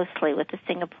closely with the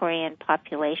Singaporean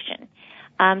population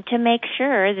to make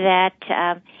sure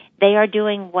that they are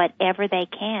doing whatever they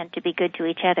can to be good to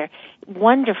each other.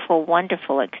 Wonderful,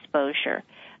 wonderful exposure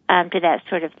to that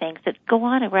sort of things that go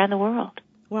on around the world.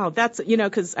 Wow, that's,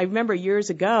 because I remember years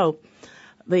ago,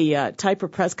 the type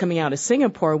of press coming out of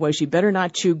Singapore was, you better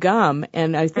not chew gum.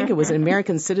 And I think it was an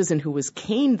American citizen who was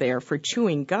caned there for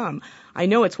chewing gum. I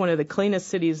know it's one of the cleanest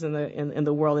cities in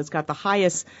the world. It's got the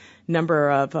highest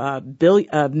number of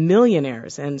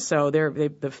millionaires. And so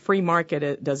the free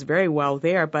market does very well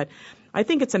there. But I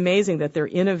think it's amazing that they're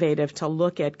innovative to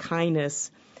look at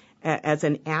kindness as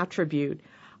an attribute.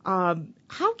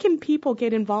 How can people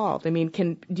get involved? I mean,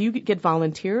 do you get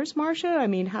volunteers, Marcia? I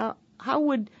mean, how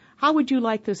would you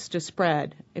like this to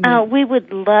spread? I mean, we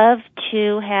would love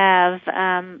to have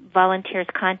volunteers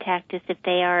contact us if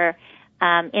they are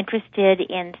interested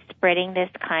in spreading this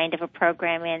kind of a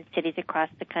program in cities across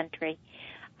the country.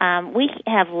 We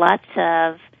have lots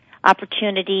of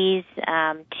opportunities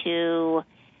to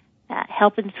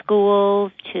help in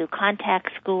schools, to contact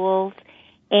schools,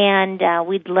 and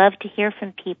we'd love to hear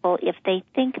from people if they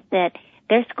think that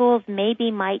their schools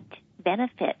maybe might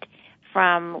benefit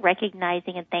from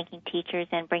recognizing and thanking teachers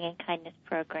and bringing kindness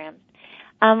programs.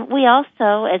 We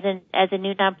also, as a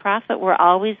new nonprofit, we're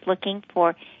always looking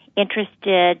for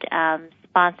interested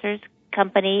sponsors,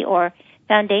 company or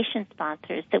foundation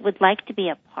sponsors that would like to be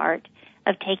a part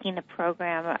of taking the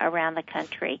program around the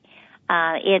country.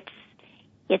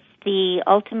 It's the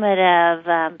ultimate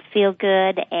of feel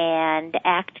good and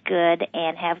act good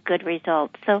and have good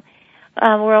results. So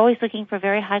we're always looking for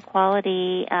very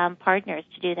high-quality partners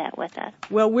to do that with us.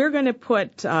 Well, we're going to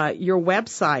put your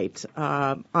website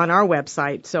on our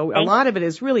website. So a lot of it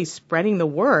is really spreading the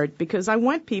word, because I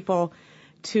want people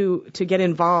to get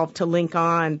involved, to link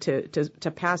on,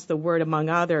 to pass the word among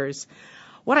others.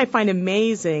 What I find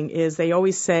amazing is they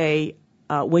always say,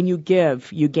 when you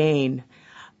give, you gain.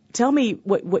 Tell me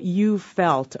what you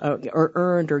felt or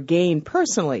earned or gained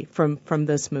personally from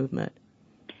this movement.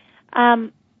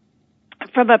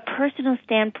 From a personal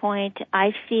standpoint,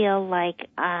 I feel like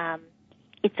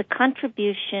it's a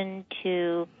contribution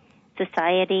to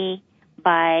society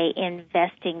by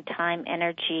investing time,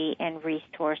 energy, and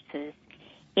resources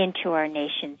into our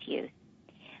nation's youth.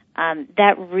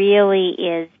 That really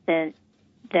is the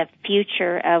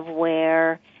future of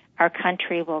where our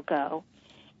country will go.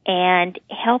 And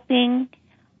helping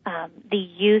the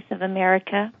youth of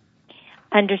America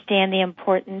understand the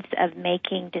importance of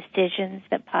making decisions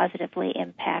that positively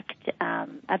impact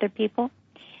other people.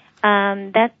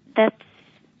 That's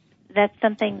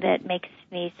something that makes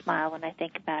me smile when I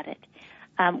think about it.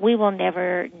 We will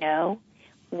never know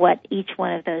what each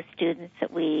one of those students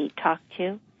that we talk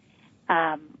to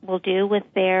will do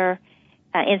with their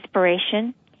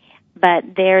inspiration, but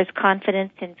there's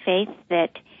confidence and faith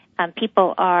that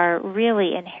people are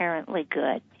really inherently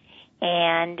good.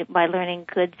 And by learning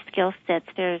good skill sets,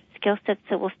 there's skill sets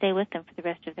that will stay with them for the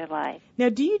rest of their lives. Now,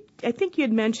 I think you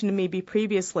had mentioned to me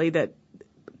previously that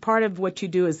part of what you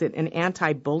do is an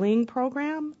anti-bullying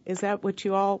program. Is that what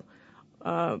you all,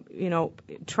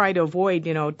 try to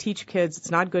avoid, teach kids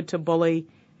it's not good to bully?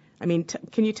 I mean,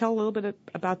 can you tell a little bit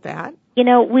about that?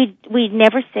 We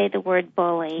never say the word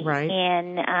bully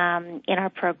in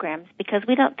our programs, because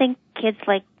we don't think kids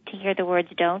like to hear the words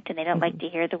don't, and they don't like to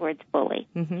hear the words bully.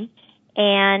 Mm-hmm.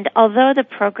 And although the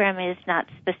program is not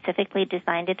specifically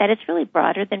designed at that, it's really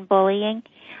broader than bullying.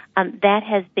 That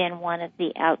has been one of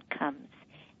the outcomes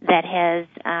that has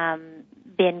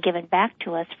been given back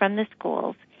to us from the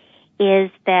schools,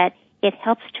 is that it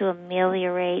helps to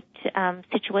ameliorate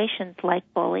situations like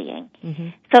bullying. Mm-hmm.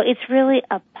 So it's really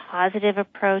a positive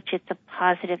approach. It's a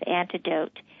positive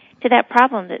antidote to that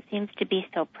problem that seems to be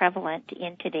so prevalent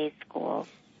in today's schools.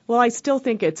 Well, I still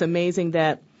think it's amazing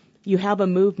that you have a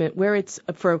movement where it's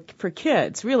for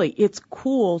kids, really, it's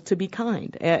cool to be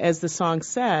kind, as the song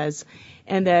says,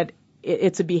 and that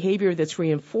it's a behavior that's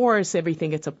reinforced,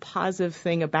 everything, it's a positive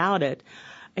thing about it.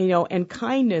 And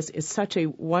kindness is such a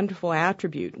wonderful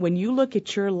attribute. When you look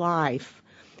at your life,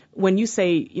 when you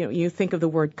say, you think of the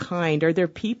word kind, are there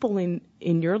people in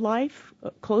your life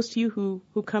close to you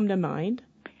who come to mind?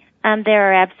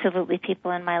 There are absolutely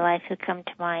people in my life who come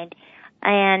to mind.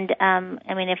 And,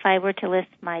 if I were to list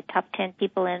my top 10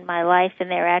 people in my life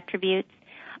and their attributes,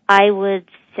 I would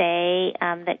say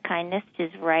that kindness is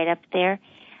right up there.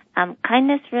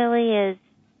 Kindness really is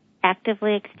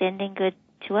actively extending good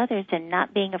to others and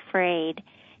not being afraid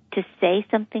to say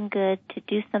something good, to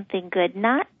do something good,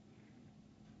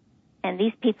 and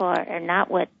these people are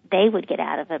not what they would get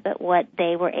out of it, but what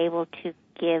they were able to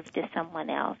give to someone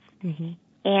else. Mm-hmm.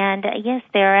 And yes,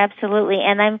 they are absolutely,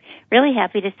 and I'm really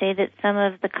happy to say that some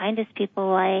of the kindest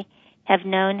people I have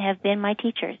known have been my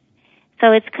teachers.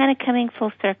 So it's kind of coming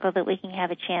full circle that we can have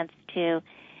a chance to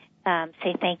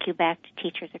say thank you back to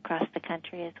teachers across the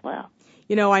country as well.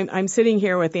 You know, I'm sitting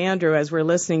here with Andrew as we're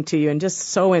listening to you and just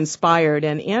so inspired.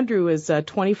 And Andrew is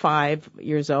 25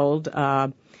 years old,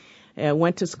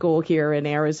 went to school here in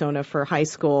Arizona for high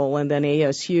school and then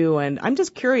ASU. And I'm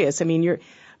just curious. I mean,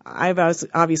 I was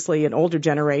obviously an older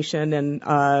generation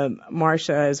and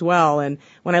Marcia as well. And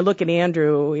when I look at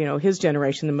Andrew, you know, his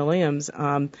generation, the millenniums,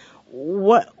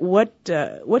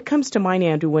 what comes to mind,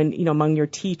 Andrew, when, you know, among your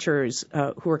teachers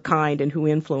who are kind and who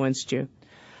influenced you?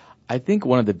 I think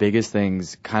one of the biggest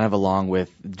things, kind of along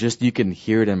with just you can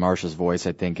hear it in Marcia's voice,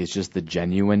 I think, is just the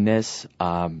genuineness.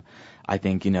 I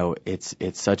think, you know, it's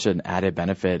such an added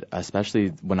benefit, especially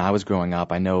when I was growing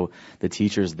up. I know the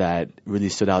teachers that really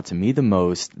stood out to me the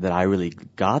most, that I really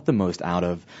got the most out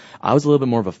of, I was a little bit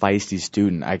more of a feisty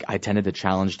student. I tended to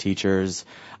challenge teachers,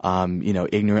 you know,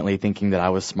 ignorantly thinking that I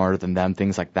was smarter than them,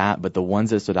 things like that. But the ones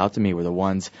that stood out to me were the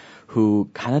ones who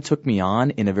kind of took me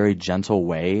on in a very gentle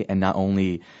way and not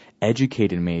only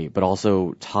educated me, but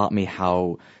also taught me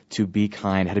how to be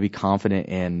kind, how to be confident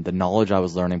in the knowledge I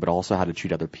was learning, but also how to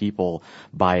treat other people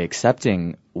by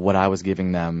accepting what I was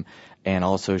giving them and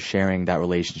also sharing that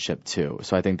relationship too.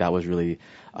 So I think that was really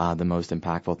the most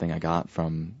impactful thing I got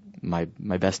from my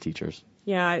best teachers.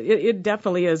 Yeah, it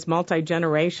definitely is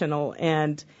multi-generational.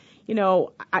 And, you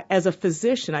know, as a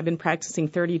physician, I've been practicing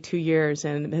 32 years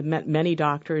and have met many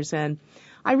doctors, and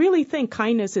I really think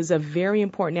kindness is a very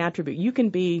important attribute. You can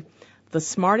be the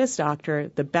smartest doctor,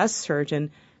 the best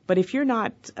surgeon, but if you're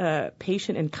not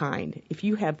patient and kind, if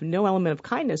you have no element of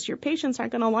kindness, your patients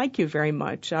aren't going to like you very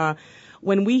much.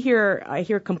 When I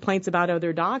hear complaints about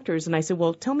other doctors, and I say,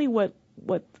 well, tell me what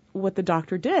the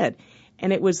doctor did.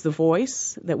 And it was the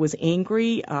voice that was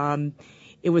angry.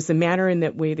 It was the manner in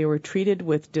that way they were treated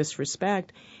with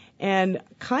disrespect. And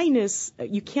kindness,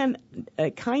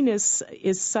 kindness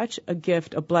is such a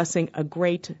gift, a blessing, a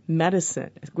great medicine,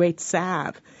 a great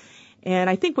salve. And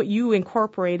I think what you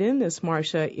incorporate in this,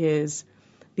 Marcia, is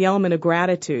the element of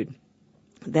gratitude,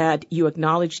 that you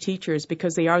acknowledge teachers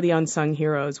because they are the unsung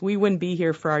heroes. We wouldn't be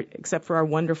here except for our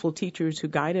wonderful teachers who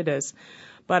guided us.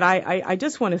 But I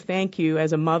just want to thank you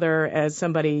as a mother, as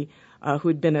somebody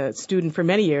who'd been a student for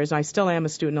many years, and I still am a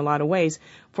student in a lot of ways,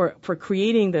 for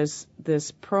creating this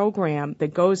program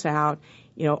that goes out,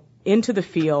 you know, into the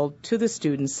field to the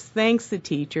students, thanks the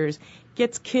teachers,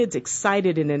 gets kids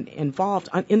excited and involved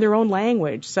in their own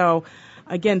language. So,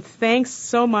 again, thanks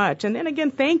so much. And then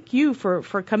again, thank you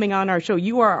for coming on our show.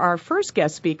 You are our first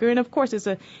guest speaker, and of course it's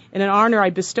an honor I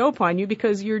bestow upon you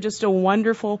because you're just a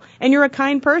wonderful, and you're a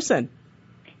kind person.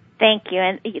 Thank you,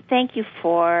 and thank you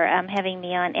for having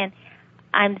me on. And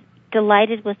I'm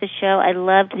delighted with the show. I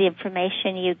loved the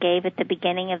information you gave at the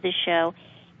beginning of the show,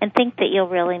 and think that you'll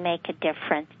really make a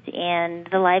difference in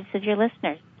the lives of your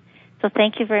listeners. So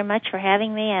thank you very much for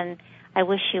having me, and I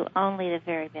wish you only the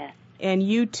very best. And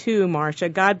you too, Marcia.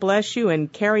 God bless you,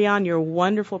 and carry on your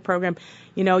wonderful program.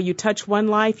 You know, you touch one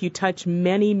life, you touch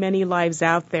many, many lives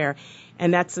out there.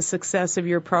 And that's the success of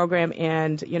your program.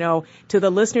 And, you know, to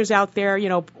the listeners out there, you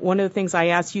know, one of the things I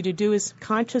ask you to do is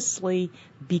consciously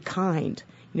be kind.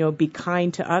 You know, be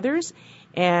kind to others.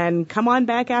 And come on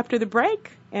back after the break,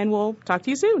 and we'll talk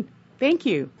to you soon. Thank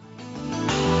you.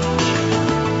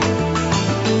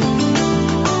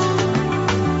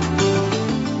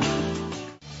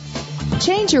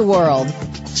 Change your world.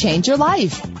 Change your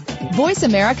life.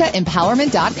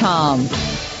 VoiceAmericaEmpowerment.com.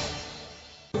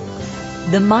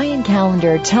 The Mayan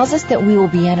calendar tells us that we will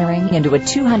be entering into a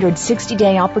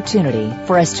 260-day opportunity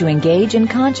for us to engage in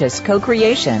conscious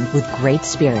co-creation with Great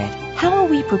Spirit. How will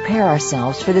we prepare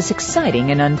ourselves for this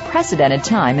exciting and unprecedented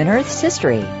time in Earth's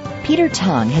history? Peter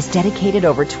Tung has dedicated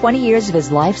over 20 years of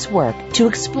his life's work to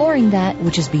exploring that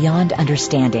which is beyond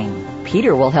understanding.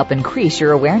 Peter will help increase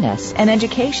your awareness and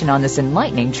education on this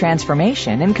enlightening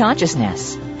transformation in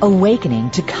consciousness. Awakening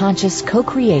to Conscious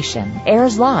Co-Creation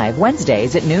airs live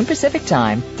Wednesdays at noon Pacific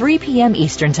Time, 3 p.m.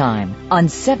 Eastern Time on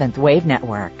 7th Wave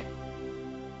Network.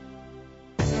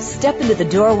 Step into the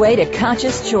doorway to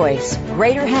conscious choice,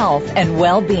 greater health, and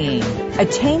well-being.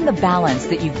 Attain the balance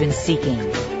that you've been seeking.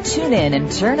 Tune in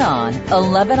and turn on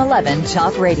 1111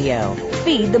 Talk Radio.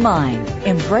 Feed the mind.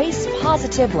 Embrace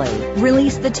positively.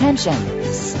 Release the tension.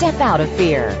 Step out of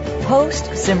fear. Host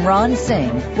Simran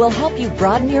Singh will help you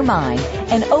broaden your mind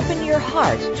and open your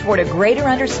heart toward a greater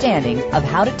understanding of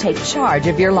how to take charge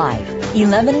of your life.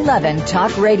 1111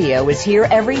 Talk Radio is here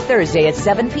every Thursday at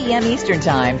 7 p.m. Eastern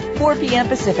Time, 4 p.m.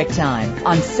 Pacific Time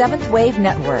on 7th Wave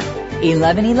Network.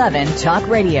 1111 Talk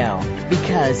Radio,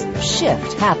 because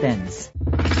shift happens.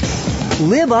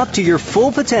 Live up to your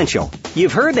full potential.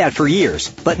 You've heard that for years,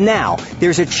 but now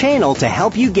there's a channel to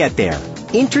help you get there.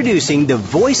 Introducing the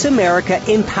Voice America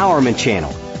Empowerment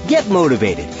Channel. Get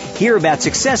motivated, hear about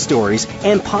success stories,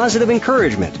 and positive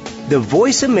encouragement. The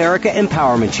Voice America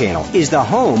Empowerment Channel is the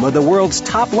home of the world's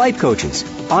top life coaches,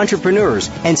 entrepreneurs,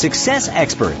 and success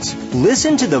experts.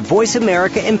 Listen to the Voice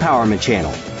America Empowerment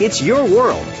Channel. It's your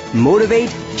world.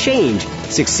 Motivate, change,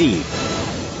 succeed.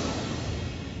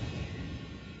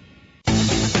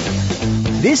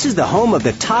 This is the home of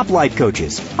the top life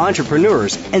coaches,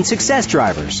 entrepreneurs, and success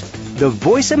drivers. The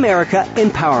Voice America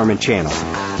Empowerment Channel.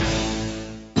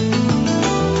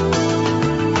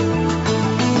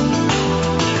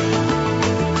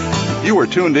 You are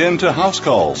tuned in to House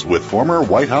Calls with former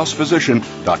White House physician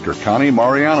Dr. Connie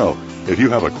Mariano. If you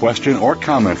have a question or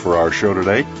comment for our show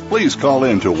today, please call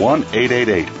in to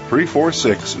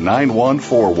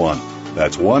 1-888-346-9141.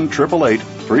 That's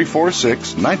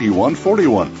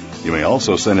 1-888-346-9141. You may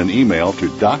also send an email to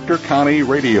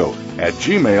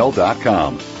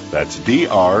drconnieradio@gmail.com. That's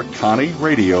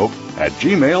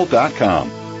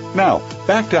drconnieradio@gmail.com. Now,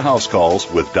 back to House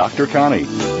Calls with Dr. Connie.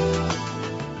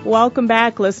 Welcome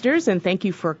back, listeners, and thank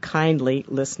you for kindly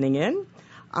listening in.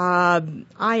 I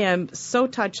am so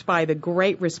touched by the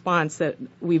great response that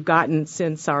we've gotten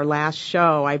since our last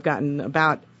show. I've gotten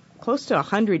about close to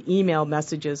 100 email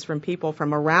messages from people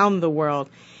from around the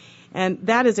world. And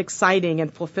that is exciting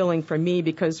and fulfilling for me,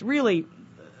 because really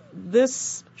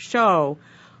this show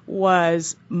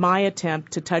was my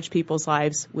attempt to touch people's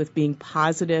lives with being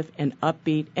positive and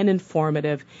upbeat and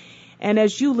informative. And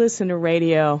as you listen to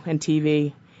radio and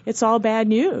TV, it's all bad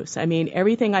news. I mean,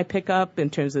 everything I pick up in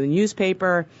terms of the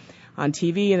newspaper, on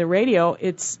TV and the radio,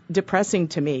 it's depressing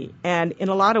to me. And in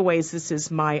a lot of ways, this is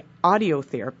my audio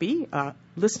therapy,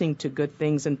 listening to good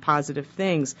things and positive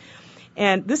things.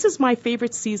 And this is my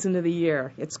favorite season of the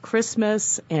year. It's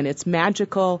Christmas, and it's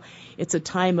magical. It's a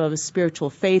time of spiritual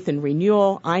faith and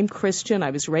renewal. I'm Christian.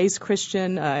 I was raised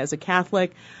Christian as a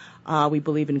Catholic. We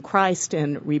believe in Christ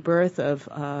and rebirth of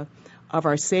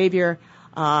our Savior.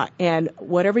 And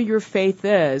whatever your faith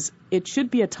is, it should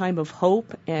be a time of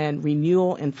hope and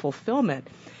renewal and fulfillment.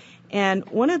 And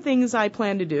one of the things I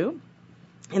plan to do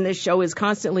in this show is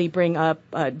constantly bring up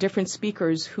different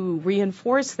speakers who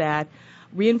reinforce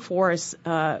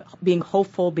being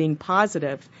hopeful, being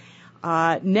positive.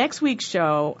 Next week's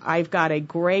show, I've got a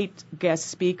great guest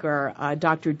speaker,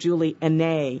 Dr. Julie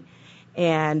Anay,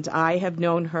 and I have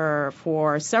known her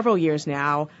for several years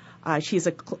now. She's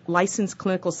a licensed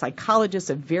clinical psychologist,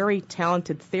 a very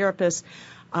talented therapist.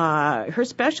 Her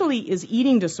specialty is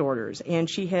eating disorders, and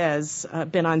she has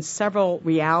been on several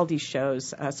reality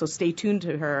shows, so stay tuned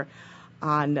to her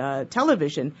on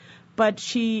television. But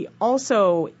she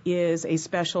also is a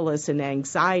specialist in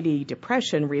anxiety,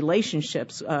 depression,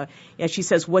 relationships. As she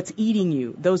says, what's eating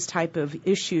you, those type of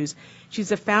issues.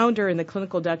 She's a founder and the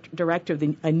clinical director of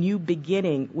A New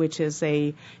Beginning, which is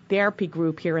a therapy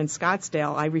group here in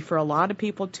Scottsdale. I refer a lot of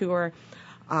people to her.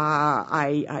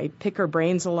 I pick her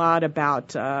brains a lot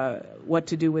about what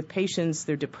to do with patients,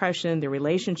 their depression, their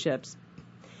relationships.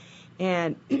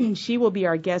 And she will be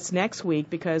our guest next week,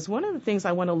 because one of the things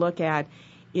I want to look at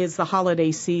is the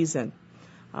holiday season.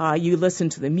 You listen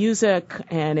to the music,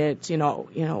 and it's,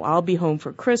 I'll be home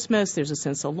for Christmas. There's a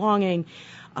sense of longing,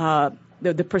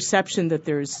 the perception that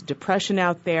there's depression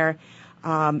out there.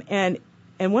 And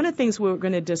one of the things we're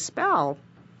going to dispel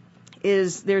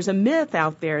is there's a myth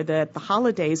out there that the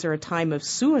holidays are a time of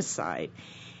suicide.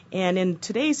 And in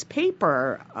today's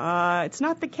paper, it's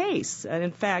not the case. And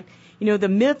in fact, the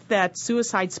myth that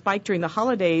suicide spiked during the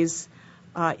holidays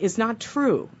is not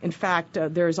true. In fact,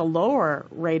 there's a lower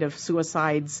rate of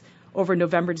suicides over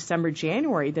November, December,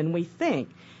 January than we think.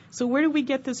 So where do we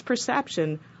get this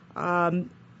perception?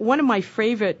 One of my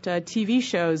favorite TV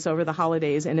shows over the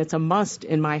holidays, and it's a must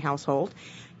in my household,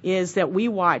 is that we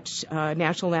watch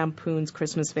National Lampoon's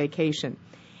Christmas Vacation.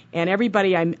 And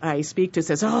everybody I speak to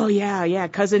says, oh, yeah,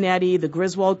 Cousin Eddie, the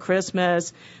Griswold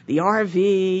Christmas, the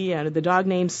RV, the dog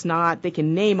named Snot. They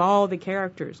can name all the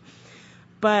characters.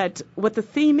 But what the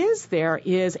theme is there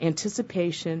is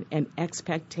anticipation and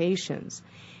expectations.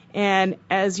 And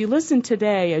as you listen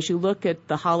today, as you look at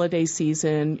the holiday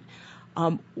season,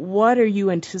 What are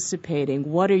you anticipating?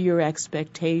 What are your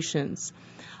expectations?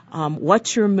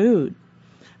 What's your mood?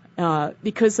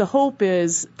 Because the hope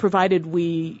is, provided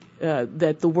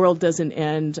that the world doesn't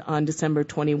end on December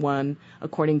 21,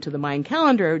 according to the Mayan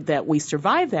calendar, that we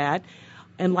survive that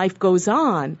and life goes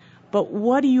on. But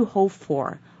what do you hope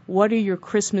for? What are your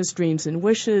Christmas dreams and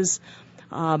wishes?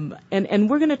 And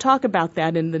we're going to talk about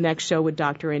that in the next show with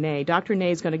Dr. Renee. Dr.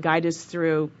 Renee is going to guide us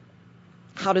through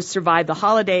how to survive the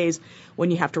holidays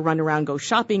when you have to run around, go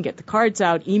shopping, get the cards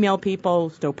out, email people,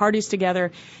 throw parties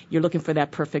together. You're looking for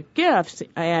that perfect gift,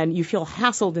 and you feel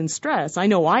hassled and stressed. I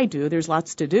know I do. There's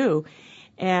lots to do.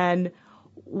 And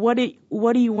what do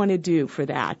you want to do for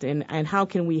that, and how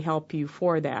can we help you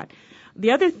for that?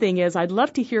 The other thing is, I'd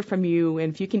love to hear from you,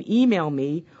 and if you can email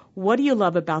me, what do you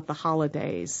love about the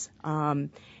holidays? And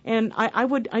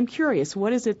I'm curious,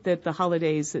 what is it that the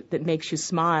holidays that makes you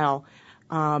smile?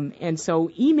 And so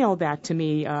email that to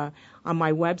me on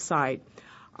my website.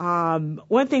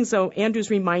 One thing, so Andrew's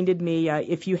reminded me,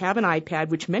 if you have an iPad,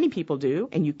 which many people do,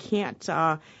 and you can't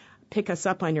pick us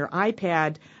up on your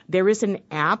iPad, there is an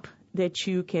app that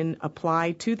you can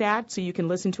apply to that so you can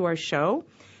listen to our show.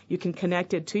 You can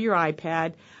connect it to your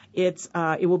iPad. It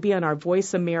will be on our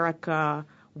Voice America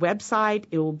website.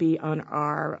 It will be on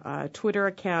our Twitter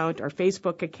account, our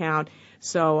Facebook account.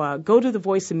 So go to the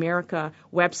Voice America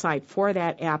website for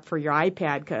that app for your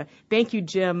iPad. Thank you,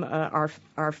 Jim,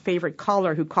 our favorite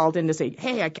caller who called in to say,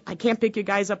 hey, I can't pick you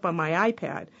guys up on my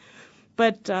iPad.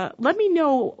 But let me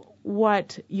know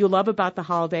what you love about the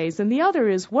holidays. And the other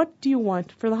is, what do you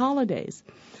want for the holidays?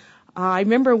 I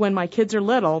remember when my kids are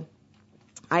little,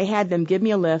 I had them give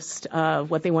me a list of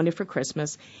what they wanted for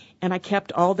Christmas, and I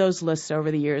kept all those lists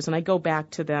over the years, and I go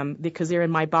back to them because they're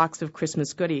in my box of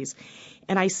Christmas goodies.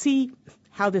 And I see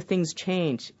how the things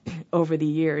change over the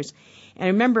years. And I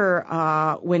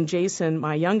remember when Jason,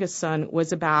 my youngest son,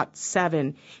 was about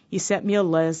 7, he sent me a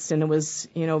list, and it was,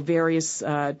 various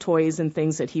toys and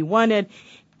things that he wanted.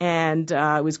 And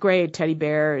it was great, teddy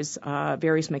bears,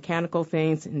 various mechanical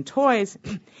things and toys.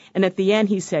 And at the end,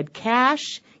 he said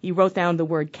cash. He wrote down the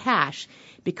word cash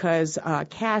because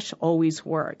cash always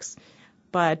works.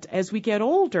 But as we get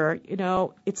older,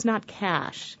 it's not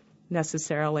cash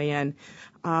necessarily. And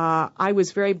I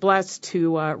was very blessed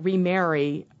to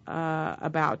remarry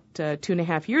about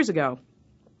 2.5 years ago,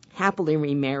 happily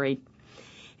remarried.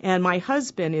 And my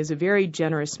husband is a very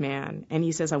generous man, and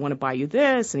he says, I want to buy you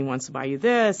this, and he wants to buy you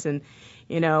this, and,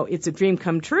 it's a dream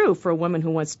come true for a woman who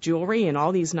wants jewelry and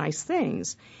all these nice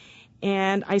things.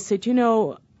 And I said,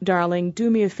 darling, do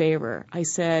me a favor. I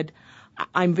said,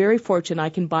 I'm very fortunate I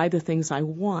can buy the things I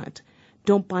want.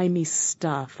 Don't buy me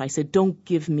stuff. I said, don't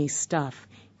give me stuff.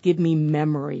 Give me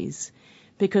memories.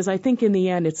 Because I think in the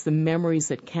end it's the memories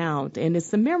that count, and it's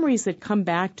the memories that come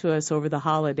back to us over the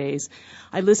holidays.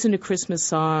 I listen to Christmas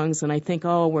songs and I think,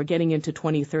 we're getting into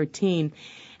 2013,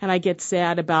 and I get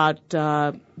sad about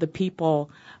the people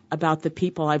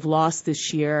I've lost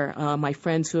this year, my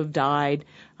friends who have died.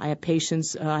 I have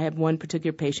patients. I have one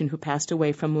particular patient who passed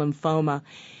away from lymphoma,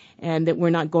 and that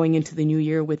we're not going into the new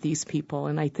year with these people.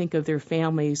 And I think of their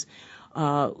families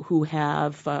who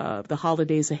have the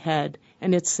holidays ahead,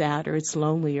 and it's sadder, it's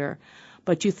lonelier.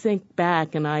 But you think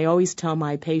back, and I always tell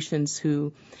my patients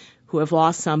who have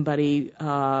lost somebody,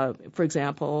 for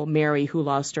example, Mary, who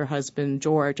lost her husband,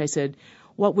 George, I said,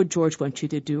 what would George want you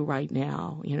to do right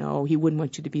now? He wouldn't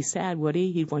want you to be sad, would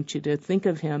he? He'd want you to think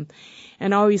of him.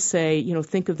 And I always say,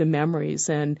 think of the memories.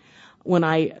 And when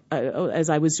as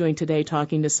I was doing today,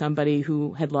 talking to somebody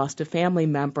who had lost a family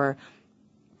member,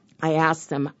 I asked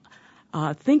them,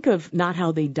 think of not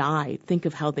how they died, think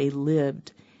of how they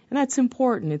lived. And that's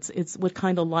important. It's what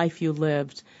kind of life you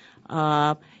lived.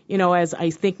 As I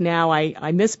think now,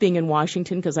 I miss being in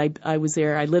Washington because I was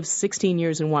there. I lived 16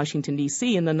 years in Washington,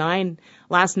 D.C., and the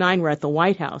last 9 were at the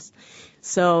White House.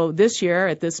 So this year,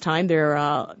 at this time,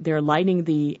 they're lighting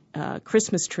the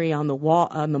Christmas tree on the wall,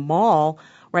 on the mall,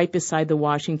 right beside the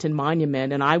Washington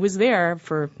Monument. And I was there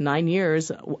for 9 years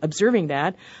observing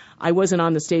that. I wasn't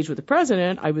on the stage with the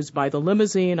president. I was by the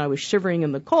limousine. I was shivering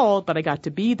in the cold, but I got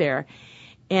to be there.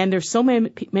 And there's so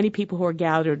many people who are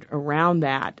gathered around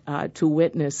that to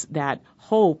witness that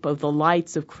hope of the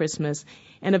lights of Christmas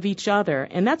and of each other.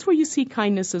 And that's where you see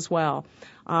kindness as well.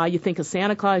 You think of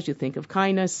Santa Claus, you think of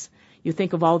kindness, you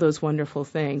think of all those wonderful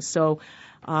things. So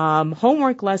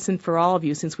homework lesson for all of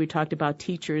you, since we talked about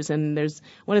teachers. And there's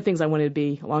one of the things I wanted to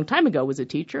be a long time ago was a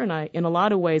teacher, and in a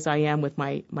lot of ways I am with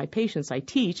my patients I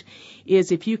teach,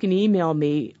 is if you can email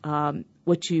me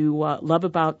what you love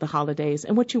about the holidays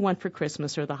and what you want for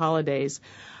Christmas or the holidays.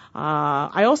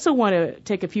 I also want to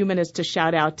take a few minutes to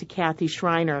shout out to Kathy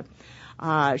Schreiner.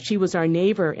 She was our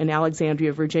neighbor in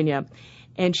Alexandria, Virginia,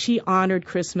 and she honored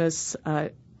Christmas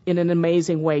in an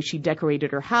amazing way. She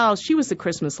decorated her house. She was the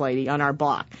Christmas lady on our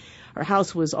block. Our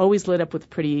house was always lit up with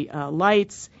pretty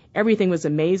lights. Everything was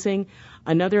amazing.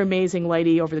 Another amazing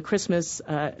lady over the Christmas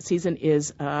season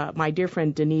is my dear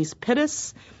friend Denise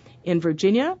Pittis in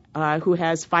Virginia, who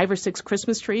has 5 or 6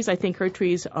 Christmas trees. I think her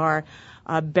trees are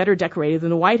better decorated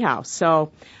than the White House.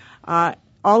 So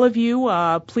all of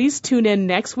you, please tune in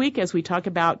next week as we talk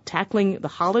about tackling the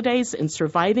holidays and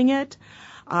surviving it.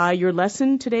 Your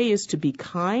lesson today is to be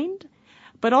kind,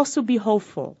 but also be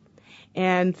hopeful.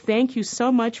 And thank you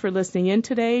so much for listening in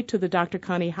today to the Dr.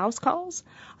 Connie House Calls.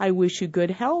 I wish you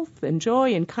good health and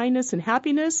joy and kindness and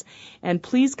happiness. And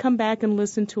please come back and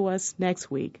listen to us next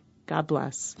week. God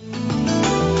bless.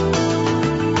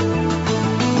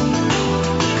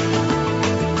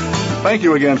 Thank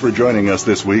you again for joining us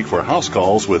this week for House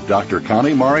Calls with Dr.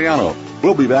 Connie Mariano.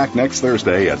 We'll be back next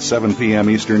Thursday at 7 p.m.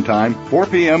 Eastern Time, 4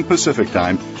 p.m. Pacific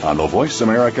Time on the Voice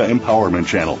America Empowerment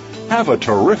Channel. Have a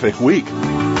terrific week.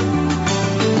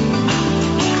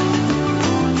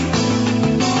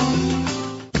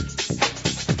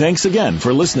 Thanks again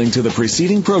for listening to the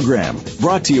preceding program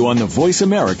brought to you on the Voice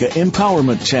America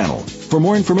Empowerment Channel. For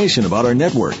more information about our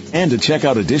network and to check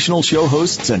out additional show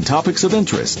hosts and topics of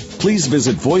interest, please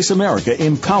visit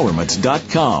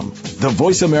voiceamericaempowerment.com. The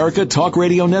Voice America Talk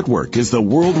Radio Network is the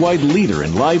worldwide leader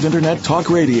in live Internet talk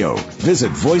radio.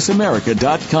 Visit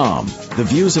voiceamerica.com. The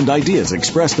views and ideas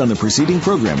expressed on the preceding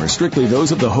program are strictly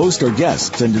those of the host or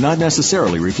guests and do not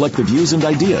necessarily reflect the views and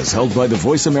ideas held by the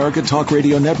Voice America Talk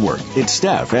Radio Network, its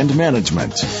staff, and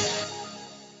management.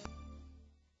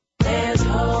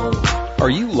 Are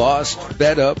you lost,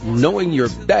 fed up, knowing you're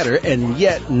better, and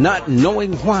yet not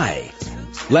knowing why?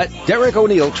 Let Derek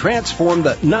O'Neill transform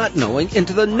the not knowing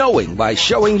into the knowing by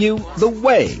showing you the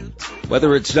way.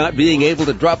 Whether it's not being able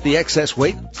to drop the excess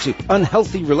weight to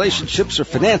unhealthy relationships or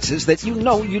finances that you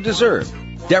know you deserve,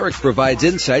 Derek provides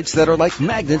insights that are like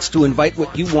magnets to invite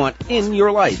what you want in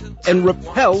your life and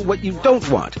repel what you don't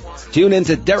want. Tune in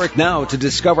to Derek now to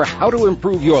discover how to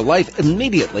improve your life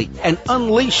immediately and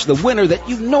unleash the winner that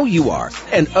you know you are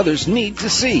and others need to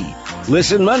see.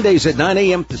 Listen Mondays at 9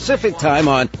 a.m. Pacific Time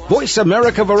on Voice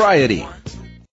America Variety.